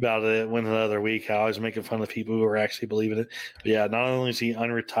it one the other week, how I was making fun of people who were actually believing it. But yeah, not only is he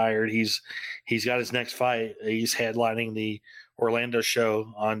unretired, he's got his next fight. He's headlining the Orlando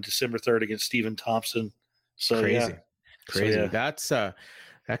show on December 3rd against Stephen Thompson. So crazy. So, yeah. That's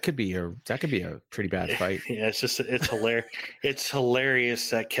that could be a pretty bad fight. Yeah, it's hilarious. It's hilarious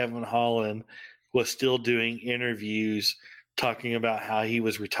that Kevin Holland was still doing interviews talking about how he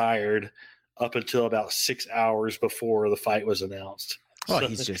was retired up until about 6 hours before the fight was announced. Oh,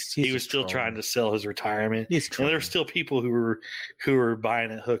 so he was still trying to sell his retirement. And there were still people who were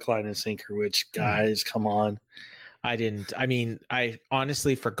buying it hook, line, and sinker. Which, guys, come on. I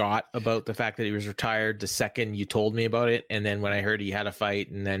honestly forgot about the fact that he was retired the second you told me about it. And then when I heard he had a fight,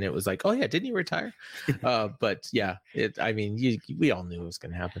 and then it was like, oh yeah, didn't he retire? But yeah, we all knew it was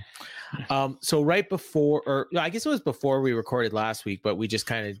going to happen. So right before, or I guess it was before we recorded last week, but we just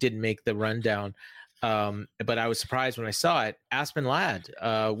kind of didn't make the rundown. But I was surprised when I saw it. Aspen Ladd,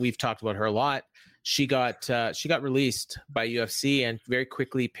 we've talked about her a lot. She got released by UFC and very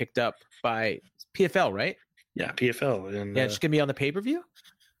quickly picked up by PFL, right? Yeah, PFL. And she's gonna be on the pay-per-view.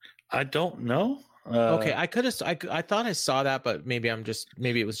 I don't know. Okay, I thought I saw that, but maybe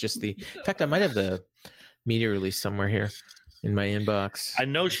it was just the. In fact, I might have the media release somewhere here in my inbox. I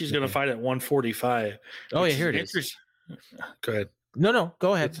know she's gonna fight at 145. Oh yeah, here it is. Go ahead. No,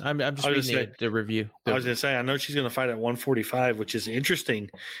 go ahead. I'm just reading the review. I was gonna say I know she's gonna fight at 145, which is interesting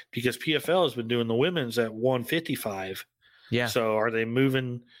because PFL has been doing the women's at 155. Yeah. So are they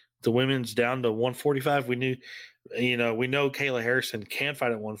moving the women's down to 145? We know Kayla Harrison can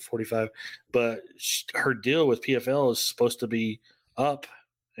fight at 145, but her deal with PFL is supposed to be up,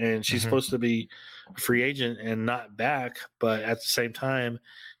 and she's supposed to be a free agent and not back. But at the same time,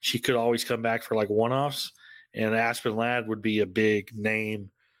 she could always come back for like one-offs, and Aspen Ladd would be a big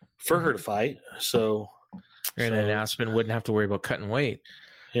name for her to fight. And then Aspen wouldn't have to worry about cutting weight.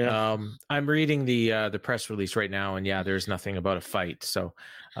 Yeah. I'm reading the press release right now, and there's nothing about a fight. So,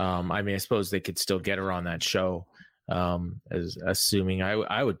 I suppose they could still get her on that show. As assuming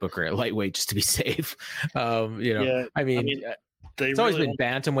I would book her at lightweight just to be safe. It's always been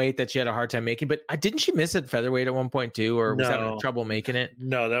bantamweight that she had a hard time making, but didn't she miss at featherweight at one point too, or was having trouble making it?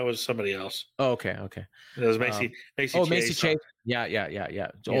 No, that was somebody else. Oh, okay. It was Macy Chase. Yeah.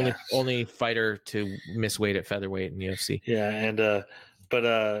 Only fighter to miss weight at featherweight in UFC. Yeah, and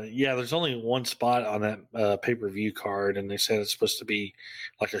But yeah, there's only one spot on that pay-per-view card, and they said it's supposed to be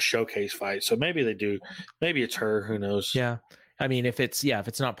like a showcase fight. So maybe they do. Maybe it's her. Who knows? Yeah. I mean, if it's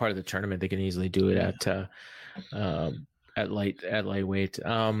not part of the tournament, they can easily do it at lightweight,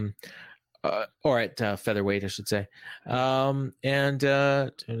 or at featherweight, I should say. Yeah,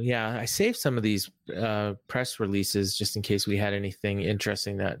 I saved some of these press releases just in case we had anything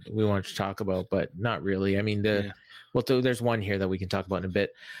interesting that we wanted to talk about, but not really. I mean, there's one here that we can talk about in a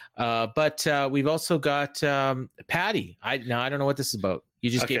bit. But we've also got Patty. I don't know what this is about.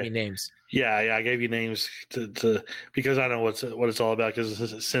 You just gave me names. Yeah, I gave you names to because I know what it's all about.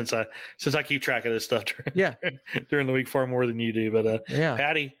 Because since I keep track of this stuff during the week far more than you do. But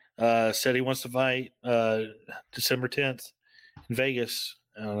Patty said he wants to fight December 10th in Vegas.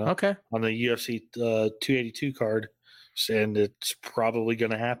 Okay, on the UFC 282 card, and it's probably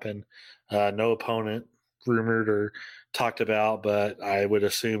going to happen. No opponent rumored or talked about, but I would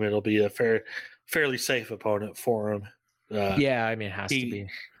assume it'll be a fairly safe opponent for him. I mean, it has to be.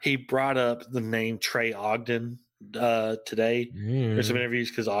 He brought up the name Trey Ogden today. There's some interviews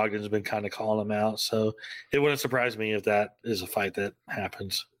because Ogden's been kind of calling him out, so it wouldn't surprise me if that is a fight that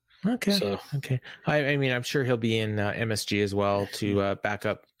happens. Okay. I mean, I'm sure he'll be in MSG as well to back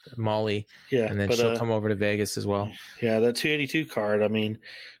up Molly. Yeah, and then she'll come over to Vegas as well. Yeah, that 282 card. I mean,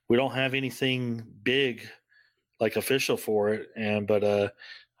 we don't have anything big like official for it, but I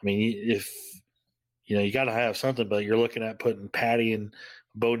mean, if you got to have something, but you're looking at putting Patty and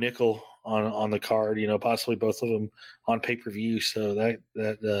Bo Nickel on the card, possibly both of them on pay-per-view. So that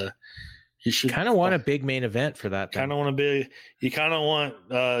you should kind of want a big main event for that. You kind of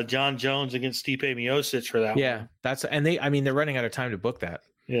want John Jones against Stipe Miocic for that. Yeah, one. They're running out of time to book that.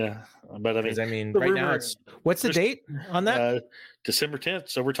 Yeah, but I mean, right now what's the date on that? December 10th.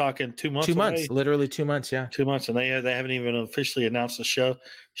 So we're talking 2 months. 2 months, literally 2 months. Yeah, 2 months, and they haven't even officially announced the show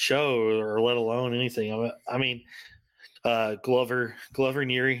or let alone anything. I mean, Glover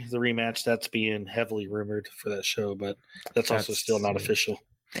Neary, the rematch that's being heavily rumored for that show, but that's also still not official.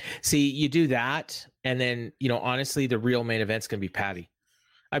 See, you do that, and then honestly, the real main event's gonna be Patty.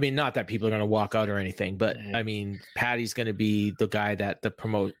 I mean, not that people are going to walk out or anything, but I mean, Patty's going to be the guy that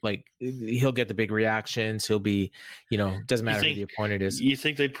he'll get the big reactions. He'll be, doesn't matter who the opponent is. You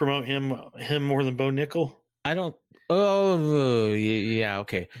think they'd promote him more than Bo Nickel? I don't. Oh, yeah.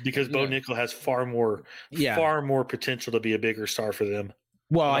 Okay. Because Bo Nickel has far more potential to be a bigger star for them.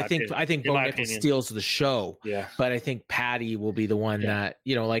 Well, I think Bo Nickel steals the show. Yeah. But I think Patty will be the one that,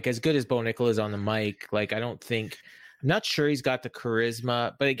 as good as Bo Nickel is on the mic, I'm not sure he's got the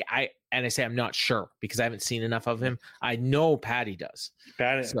charisma, but I say I'm not sure because I haven't seen enough of him. I know Patty does.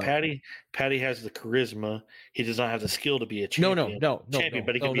 Patty has the charisma. He does not have the skill to be a champion. No, but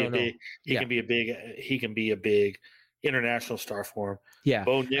he can be a big. He can be a big international star for him. Yeah,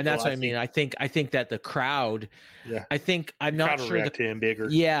 and that's what I mean. I think that the crowd. Yeah, I'm not sure to him bigger.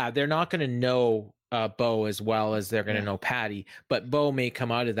 Yeah, they're not going to know Bo as well as they're going to know Patty, but Bo may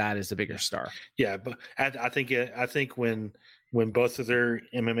come out of that as a bigger star. Yeah, but I think when both of their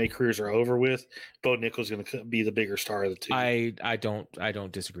MMA careers are over with, Bo Nickel's going to be the bigger star of the two. I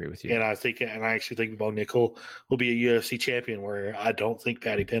don't disagree with you. And I actually think Bo Nickel will be a UFC champion, where I don't think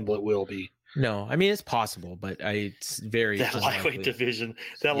Patty Pimblett will be. No, I mean, it's possible, but it's very that lightweight division.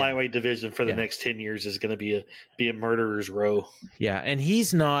 Lightweight division for the next 10 years is going to be a murderer's row. Yeah, and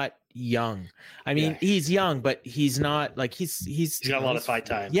he's not young. I mean, he's young, but he's not he's got a lot of fight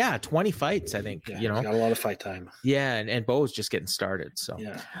time. Yeah, 20 fights, I think. He's got a lot of fight time. Yeah, and Bo's just getting started. So,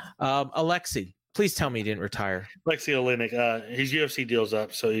 Alexei, please tell me he didn't retire. Alexei Oleinik, his UFC deal's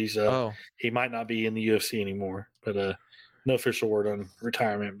up, so he's he might not be in the UFC anymore, but no official word on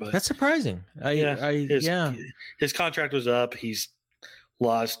retirement. But that's surprising. His contract was up. He's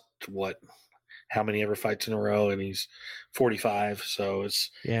lost how many ever fights in a row, and he's 45. So it's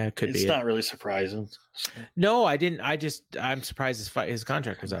not really surprising. No, I didn't. I'm surprised his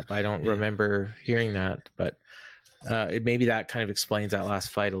contract was up. I don't remember hearing that, but maybe that kind of explains that last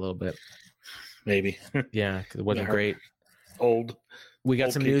fight a little bit. Maybe. Yeah, because it wasn't great. Old. We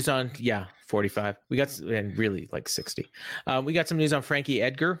got some news on 45. We got and really 60. We got some news on Frankie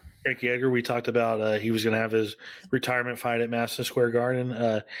Edgar. Frankie Edgar, we talked about he was going to have his retirement fight at Madison Square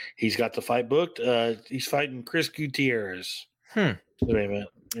Garden. He's got the fight booked. He's fighting Chris Gutierrez.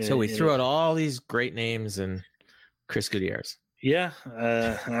 So we threw out all these great names and Chris Gutierrez. Yeah,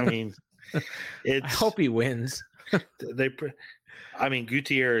 I mean, I hope he wins.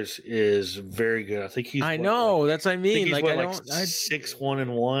 Gutierrez is very good. I think he's. I know that's what I mean.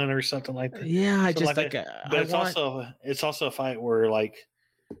 6-1-1 or something like that. Yeah, I just it's also a fight where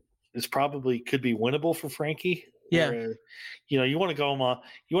it's probably could be winnable for Frankie. Yeah. Where, you want to go him on.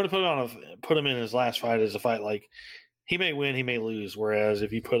 You want to put him in his last fight as a fight like he may win, he may lose. Whereas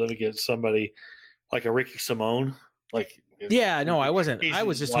if you put him against somebody like a Ricky Simone, like I wasn't. I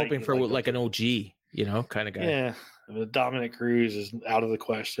was just hoping for like an OG, kind of guy. Yeah, Dominic Cruz is out of the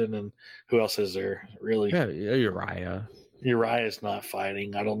question, and who else is there? Really? Yeah, Uriah. Uriah's not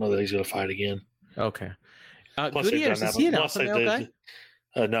fighting. I don't know that he's going to fight again. Okay. Plus Gutierrez, is he an alpha male guy?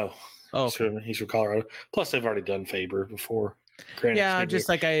 No. Oh, okay. He's from Colorado. Plus, they've already done Faber before. Granted,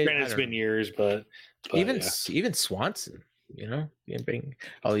 it's been years, but even Swanson,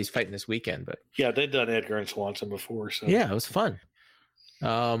 he's fighting this weekend, but yeah, they've done Edgar and Swanson before. So yeah, it was fun.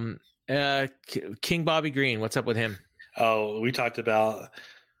 King Bobby Green, what's up with him? Oh, we talked about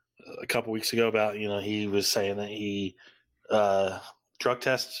a couple weeks ago about he was saying that he drug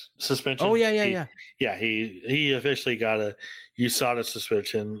test suspension. Oh yeah. Yeah, he officially got a USADA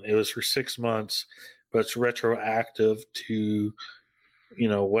suspension. It was for 6 months, but it's retroactive to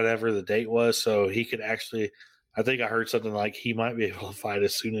whatever the date was. So he could actually, I think I heard something like he might be able to fight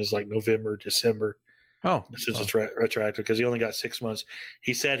as soon as like November, December. Oh, since it's retroactive because he only got 6 months.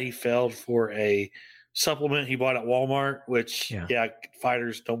 He said he failed for a supplement he bought at Walmart, which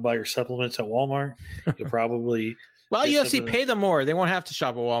fighters don't buy your supplements at Walmart. You'll probably well, UFC pay them more. They won't have to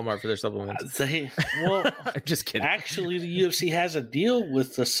shop at Walmart for their supplements. I'm just kidding. Actually, the UFC has a deal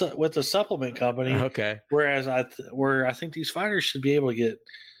with the supplement company. Okay. Whereas I think these fighters should be able to get,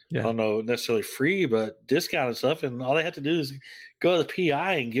 I don't know necessarily free, but discounted stuff, and all they have to do is go to the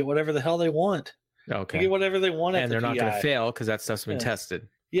PI and get whatever the hell they want. Okay. They get whatever they want, and they're not going to fail because that stuff's been tested.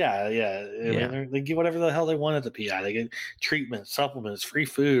 Yeah. I mean, they get whatever the hell they want at the PI. They get treatment, supplements, free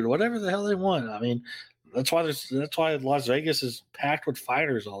food, whatever the hell they want. I mean, that's why Las Vegas is packed with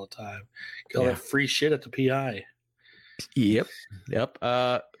fighters all the time. Get all that free shit at the PI. Yep.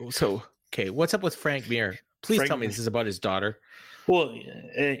 So, okay, what's up with Frank Mir? Please tell me this is about his daughter. Well,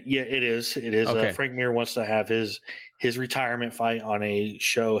 yeah, it is. It is. Okay. Frank Mir wants to have his retirement fight on a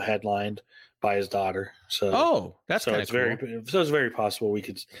show headlined by his daughter. So, that's so it's cool. it's very possible we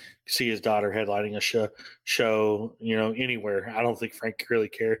could see his daughter headlining a show. Anywhere. I don't think Frank really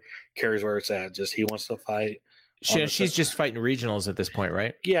cares where it's at. Just he wants to fight. She's just fighting regionals at this point,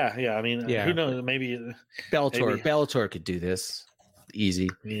 right? Yeah. I mean, who knows? Maybe Bellator could do this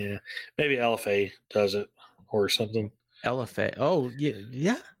easy. Yeah, maybe LFA does it or something. LFA. Oh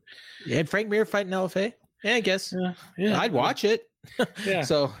yeah. And Frank Mir fighting LFA. Yeah, I guess. Yeah. I'd watch it. Yeah.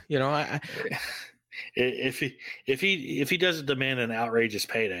 So if he doesn't demand an outrageous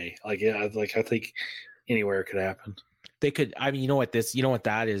payday, I think anywhere could happen. They could. I mean, you know what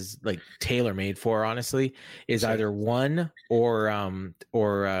that is like tailor made for. Honestly, is either one or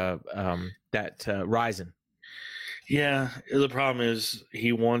that Ryzen. Yeah, the problem is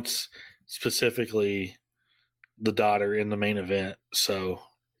he wants specifically the daughter in the main event. So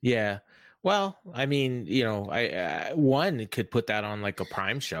yeah. Well, I mean, one could put that on like a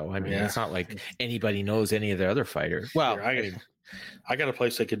prime show. I mean, it's not like anybody knows any of the other fighters. Well, I got a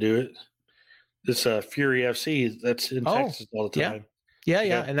place that could do it. It's Fury FC. That's in Texas all the time.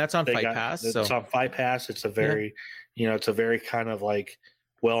 Yeah, and that's on Fight Pass. It's on Fight Pass. It's a very, it's a very kind of like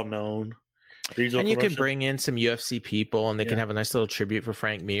well-known regional. And you can bring in some UFC people, and they can have a nice little tribute for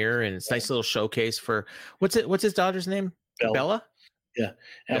Frank Mir, and it's a nice little showcase for what's his daughter's name? Bella? Yeah,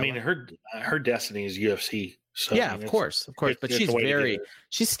 I mean her destiny is UFC. So yeah, of course. But she's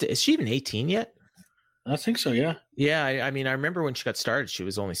is she even 18 yet? I think so. Yeah. Yeah. I mean, I remember when she got started, she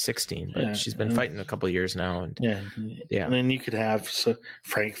was only 16, but she's been fighting a couple of years now. And yeah. And then you could have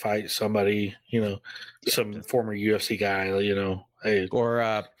Frank fight somebody, some former UFC guy,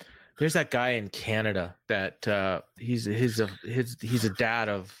 or there's that guy in Canada that he's a dad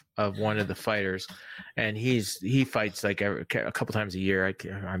of one of the fighters, and he fights like a couple times a year.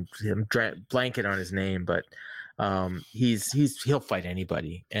 I'm blanking on his name, but he'll fight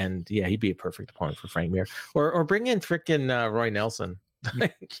anybody, and he'd be a perfect opponent for Frank Mir, or bring in freaking Roy Nelson.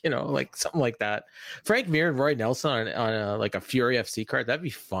 Like something like that. Frank Mir and Roy Nelson on like a Fury FC card, that'd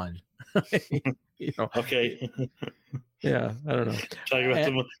be fun. Okay. Yeah, I don't know.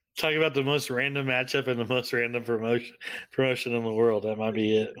 Talking about the most random matchup and the most random promotion in the world. That might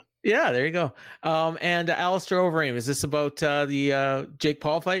be it. Yeah, there you go. And Alistair Overeem, is this about the Jake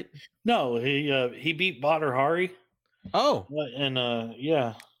Paul fight? No, he beat Badr Hari. Oh, and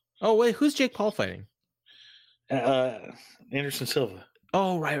yeah. Oh wait, who's Jake Paul fighting? Anderson Silva.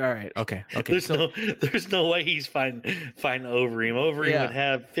 Oh, right. Okay. There's no way he's fighting Overeem. Overeem would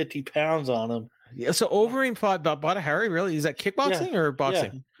have 50 pounds on him. Yeah, so Overeem fought Badr Hari. Really? Is that kickboxing or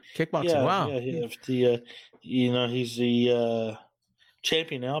boxing? Yeah. Kickboxing. Yeah, wow. Yeah, he's the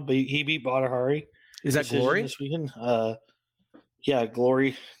champion now. But he beat Badr Hari. Is that Glory this weekend? Yeah,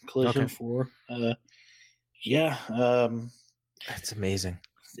 Glory Collision 4. Yeah, that's amazing.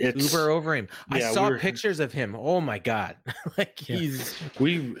 it's Uber over him. I yeah, saw pictures of him. Oh my god! Like when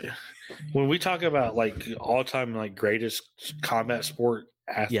we talk about like all time like greatest combat sport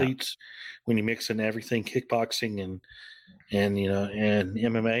athletes, when you mix in everything, kickboxing and and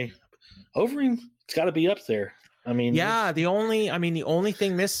MMA, Overeem, it's got to be up there. I mean, the only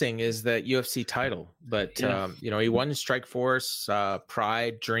thing missing is that UFC title, but he won Strikeforce,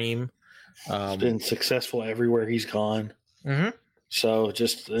 Pride, Dream. He's been successful everywhere he's gone. Mm-hmm. So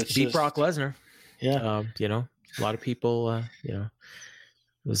beat Brock Lesnar. Yeah. A lot of people, it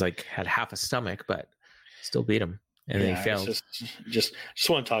was like had half a stomach, but still beat him. And then he failed. Just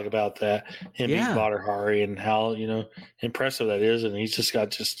want to talk about that. Him beating Badr Hari and how, impressive that is. And he's just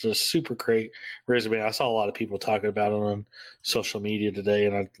got a super great resume. I saw a lot of people talking about it on social media today,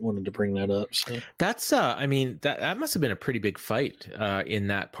 and I wanted to bring that up. So that's, that must have been a pretty big fight in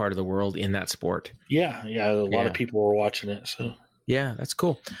that part of the world, in that sport. Yeah. A lot of people were watching it. So yeah, that's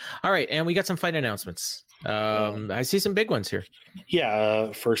cool. All right. And we got some fight announcements. I see some big ones here.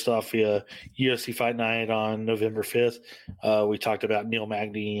 Yeah. First off, UFC Fight Night on November 5th. We talked about Neil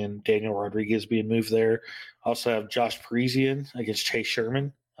Magny and Daniel Rodriguez being moved there. Also have Josh Parisian against Chase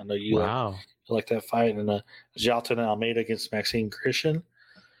Sherman. I know you like that fight. And Jalton Almeida against Maxine Christian.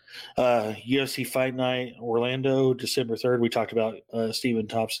 UFC Fight Night Orlando, December 3rd. We talked about Stephen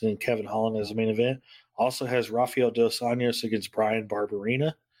Thompson and Kevin Holland as the main event. Also has Rafael Dos Anjos against Brian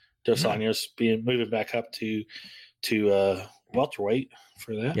Barberina. Dos Anjos moving back up to welterweight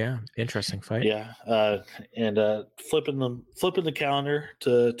for that. Yeah, interesting fight. Yeah, and flipping the calendar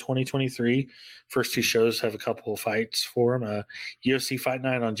to 2023. First two shows have a couple of fights for them. UFC Fight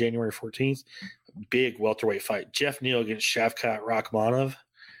Night on January 14th. Big welterweight fight. Jeff Neal against Shavkat Rakhmonov.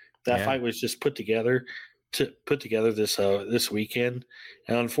 That fight was just put together this weekend,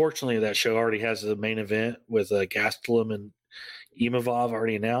 and unfortunately, that show already has the main event with Gastelum and Imavov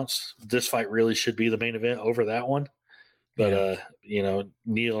already announced. This fight really should be the main event over that one, but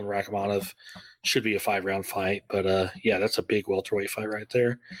Neal and Rakhmonov should be a 5-round fight. But that's a big welterweight fight right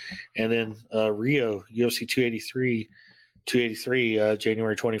there. And then Rio UFC 283,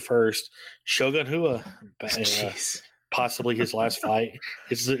 January 21st. Shogun Rua, possibly his last fight.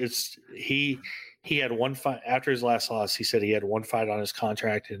 He had one fight after his last loss. He said he had one fight on his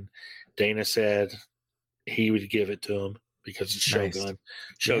contract, and Dana said he would give it to him because it's Shogun.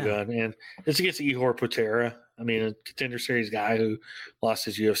 And it's against Ihor Potera. I mean, a Contender Series guy who lost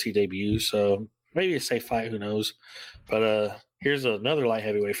his UFC debut. So maybe a safe fight. Who knows? But here's another light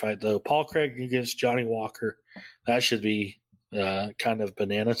heavyweight fight, though. Paul Craig against Johnny Walker. That should be kind of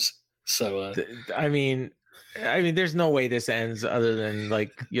bananas. So, there's no way this ends other than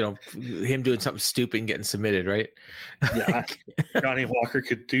him doing something stupid and getting submitted, right? Yeah, Johnny Walker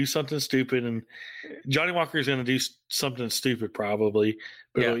could do something stupid, and Johnny Walker is going to do something stupid probably,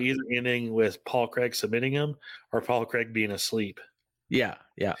 but it'll either ending with Paul Craig submitting him or Paul Craig being asleep. Yeah.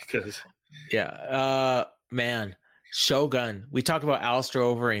 Man, Shogun. We talked about Alistair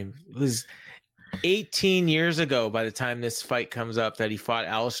Overeem. It was 18 years ago by the time this fight comes up that he fought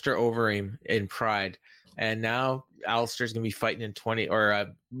Alistair Overeem in Pride. And now Alistair's going to be fighting in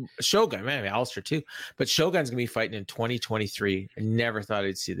Shogun, maybe Alistair too, but Shogun's going to be fighting in 2023. I never thought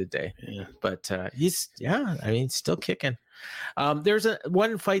I'd see the day, but he's still kicking. There's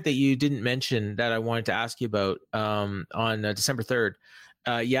one fight that you didn't mention that I wanted to ask you about on December 3rd.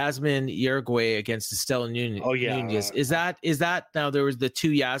 Yasmin Uruguay against Estela Nunez. Oh yeah. Is that now there was the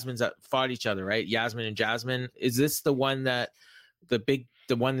two Yasmins that fought each other, right? Yasmin and Jasmine. Is this the one that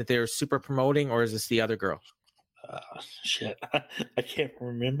the one that they're super promoting, or is this the other girl? Shit. I can't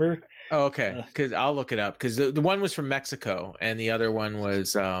remember. Oh, okay. Cause I'll look it up. Cause the one was from Mexico and the other one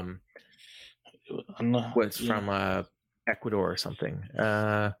was from Ecuador or something.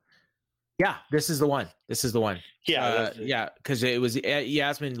 Yeah, this is the one. Yeah, because it was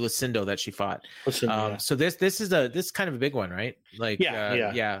Yasmin Lucindo that she fought. So this is kind of a big one, right?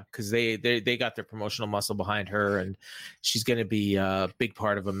 Because they got their promotional muscle behind her, and she's going to be a big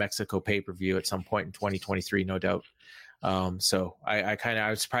part of a Mexico pay-per-view at some point in 2023, no doubt. So I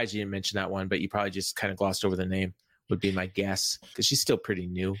was surprised you didn't mention that one, but you probably just kind of glossed over the name. Would be my guess, because she's still pretty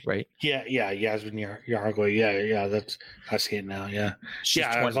new, right? Yeah, Yasmin Uruguay. Yeah, I see it now. Yeah,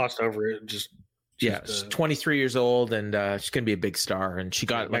 I glossed over it. She's 23 years old, and she's gonna be a big star. And she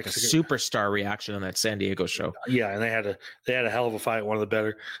got like a superstar reaction on that San Diego show. Yeah, and they had a hell of a fight. One of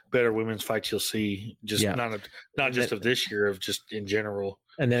the better women's fights you'll see. Not just of this year, of just in general.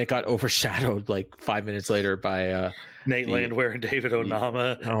 And then it got overshadowed like 5 minutes later by Nate Landwehr and David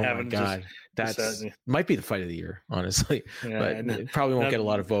Onama. Oh my God. That's might be the fight of the year, honestly. Yeah, but it probably won't get a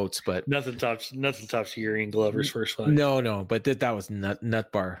lot of votes. But nothing tops Urian Glover's first fight. No. But that was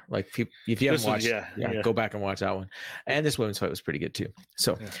nut bar. Like if you haven't watched, go back and watch that one. And this women's fight was pretty good too.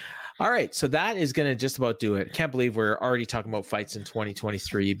 So, all right. So that is going to just about do it. Can't believe we're already talking about fights in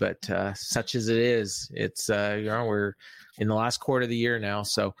 2023, but such as it is, it's we're in the last quarter of the year now.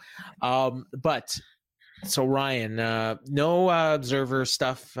 So, So Ryan, no Observer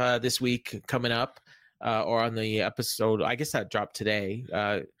stuff this week coming up or on the episode. I guess that dropped today.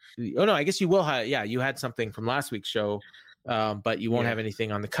 I guess you will have. Yeah, you had something from last week's show, but you won't have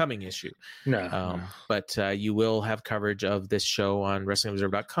anything on the coming issue. No. But you will have coverage of this show on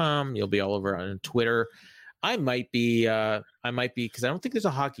WrestlingObserver.com. You'll be all over on Twitter. I might be because I don't think there's a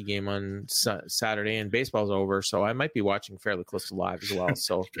hockey game on Saturday and baseball's over, so I might be watching fairly close to live as well.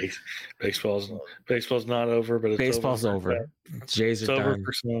 So baseball's not over, but baseball's over. Jays are done.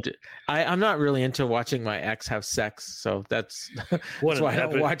 I'm not really into watching my ex have sex, so that's why I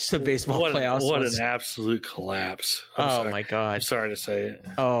don't watch the baseball playoffs. What an absolute collapse! My God! I'm sorry to say it.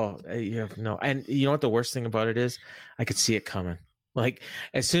 Oh, you have no, and you know what the worst thing about it is? I could see it coming. Like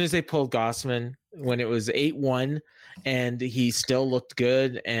as soon as they pulled Gossman when it was 8-1 and he still looked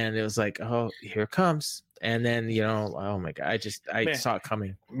good and it was like, oh, here it comes. And then, oh my God, I saw it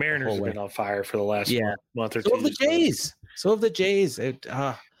coming. Mariners have been on fire for the last month or two. So have the Jays.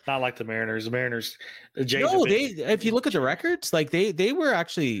 Not like the Mariners. The Jays. No, if you look at the records, like they were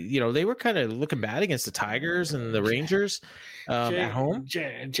actually, they were kind of looking bad against the Tigers and the Rangers at home.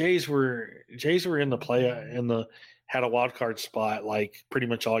 Jays were in the play had a wild card spot like pretty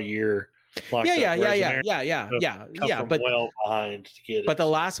much all year. But well behind to get it. But the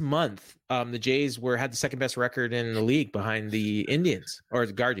last month, the Jays had the second best record in the league behind the Indians or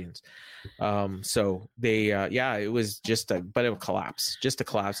the Guardians. So they, it was but it collapse, just a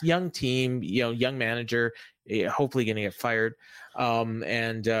collapse. Young team, young manager, hopefully going to get fired.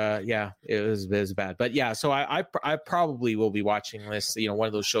 It was bad, but so I probably will be watching this, one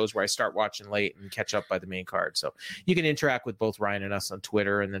of those shows where I start watching late and catch up by the main card. So you can interact with both Ryan and us on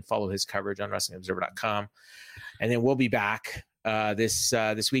Twitter and then follow his coverage on WrestlingObserver.com. And then we'll be back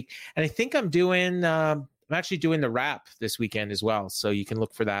this week. And I think I'm actually doing the wrap this weekend as well. So you can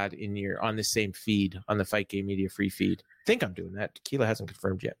look for that on the same feed on the Fight Game Media free feed. I think I'm doing that. Tequila hasn't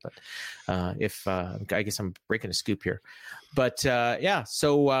confirmed yet, but I guess I'm breaking a scoop here. But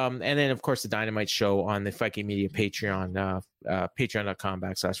so and then of course the Dynamite show on the Fight Game Media Patreon,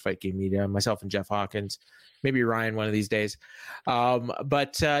 patreon.com/Fight Game Media. Myself and Jeff Hawkins, maybe Ryan one of these days.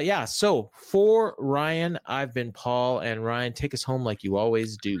 So for Ryan, I've been Paul, and Ryan, take us home like you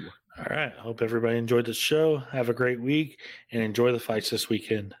always do. All right. I hope everybody enjoyed the show. Have a great week and enjoy the fights this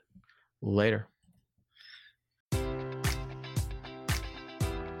weekend. Later.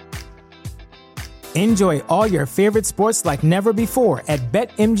 Enjoy all your favorite sports like never before at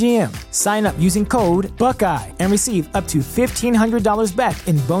BetMGM. Sign up using code Buckeye and receive up to $1,500 back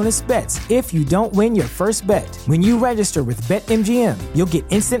in bonus bets if you don't win your first bet. When you register with BetMGM, you'll get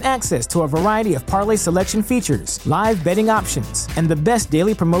instant access to a variety of parlay selection features, live betting options, and the best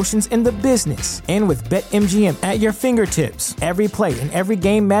daily promotions in the business. And with BetMGM at your fingertips, every play and every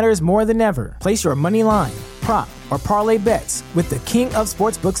game matters more than ever. Place your money line, prop, or parlay bets with the king of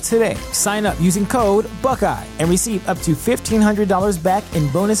sportsbooks today. Sign up using code Buckeye and receive up to $1,500 back in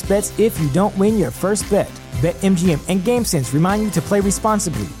bonus bets if you don't win your first bet. BetMGM and GameSense remind you to play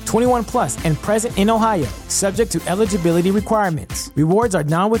responsibly. 21 plus and present in Ohio, subject to eligibility requirements. Rewards are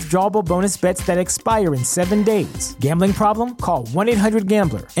non-withdrawable bonus bets that expire in 7 days. Gambling problem? Call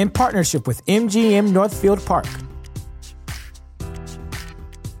 1-800-GAMBLER in partnership with MGM Northfield Park.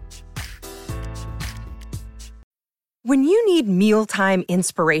 When you need mealtime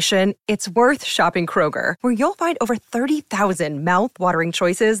inspiration, it's worth shopping Kroger, where you'll find over 30,000 mouth-watering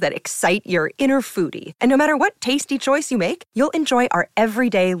choices that excite your inner foodie. And no matter what tasty choice you make, you'll enjoy our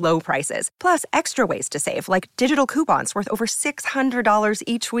everyday low prices, plus extra ways to save, like digital coupons worth over $600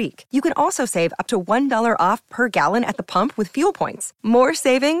 each week. You can also save up to $1 off per gallon at the pump with fuel points. More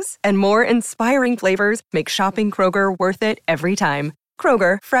savings and more inspiring flavors make shopping Kroger worth it every time.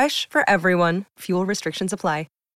 Kroger, fresh for everyone. Fuel restrictions apply.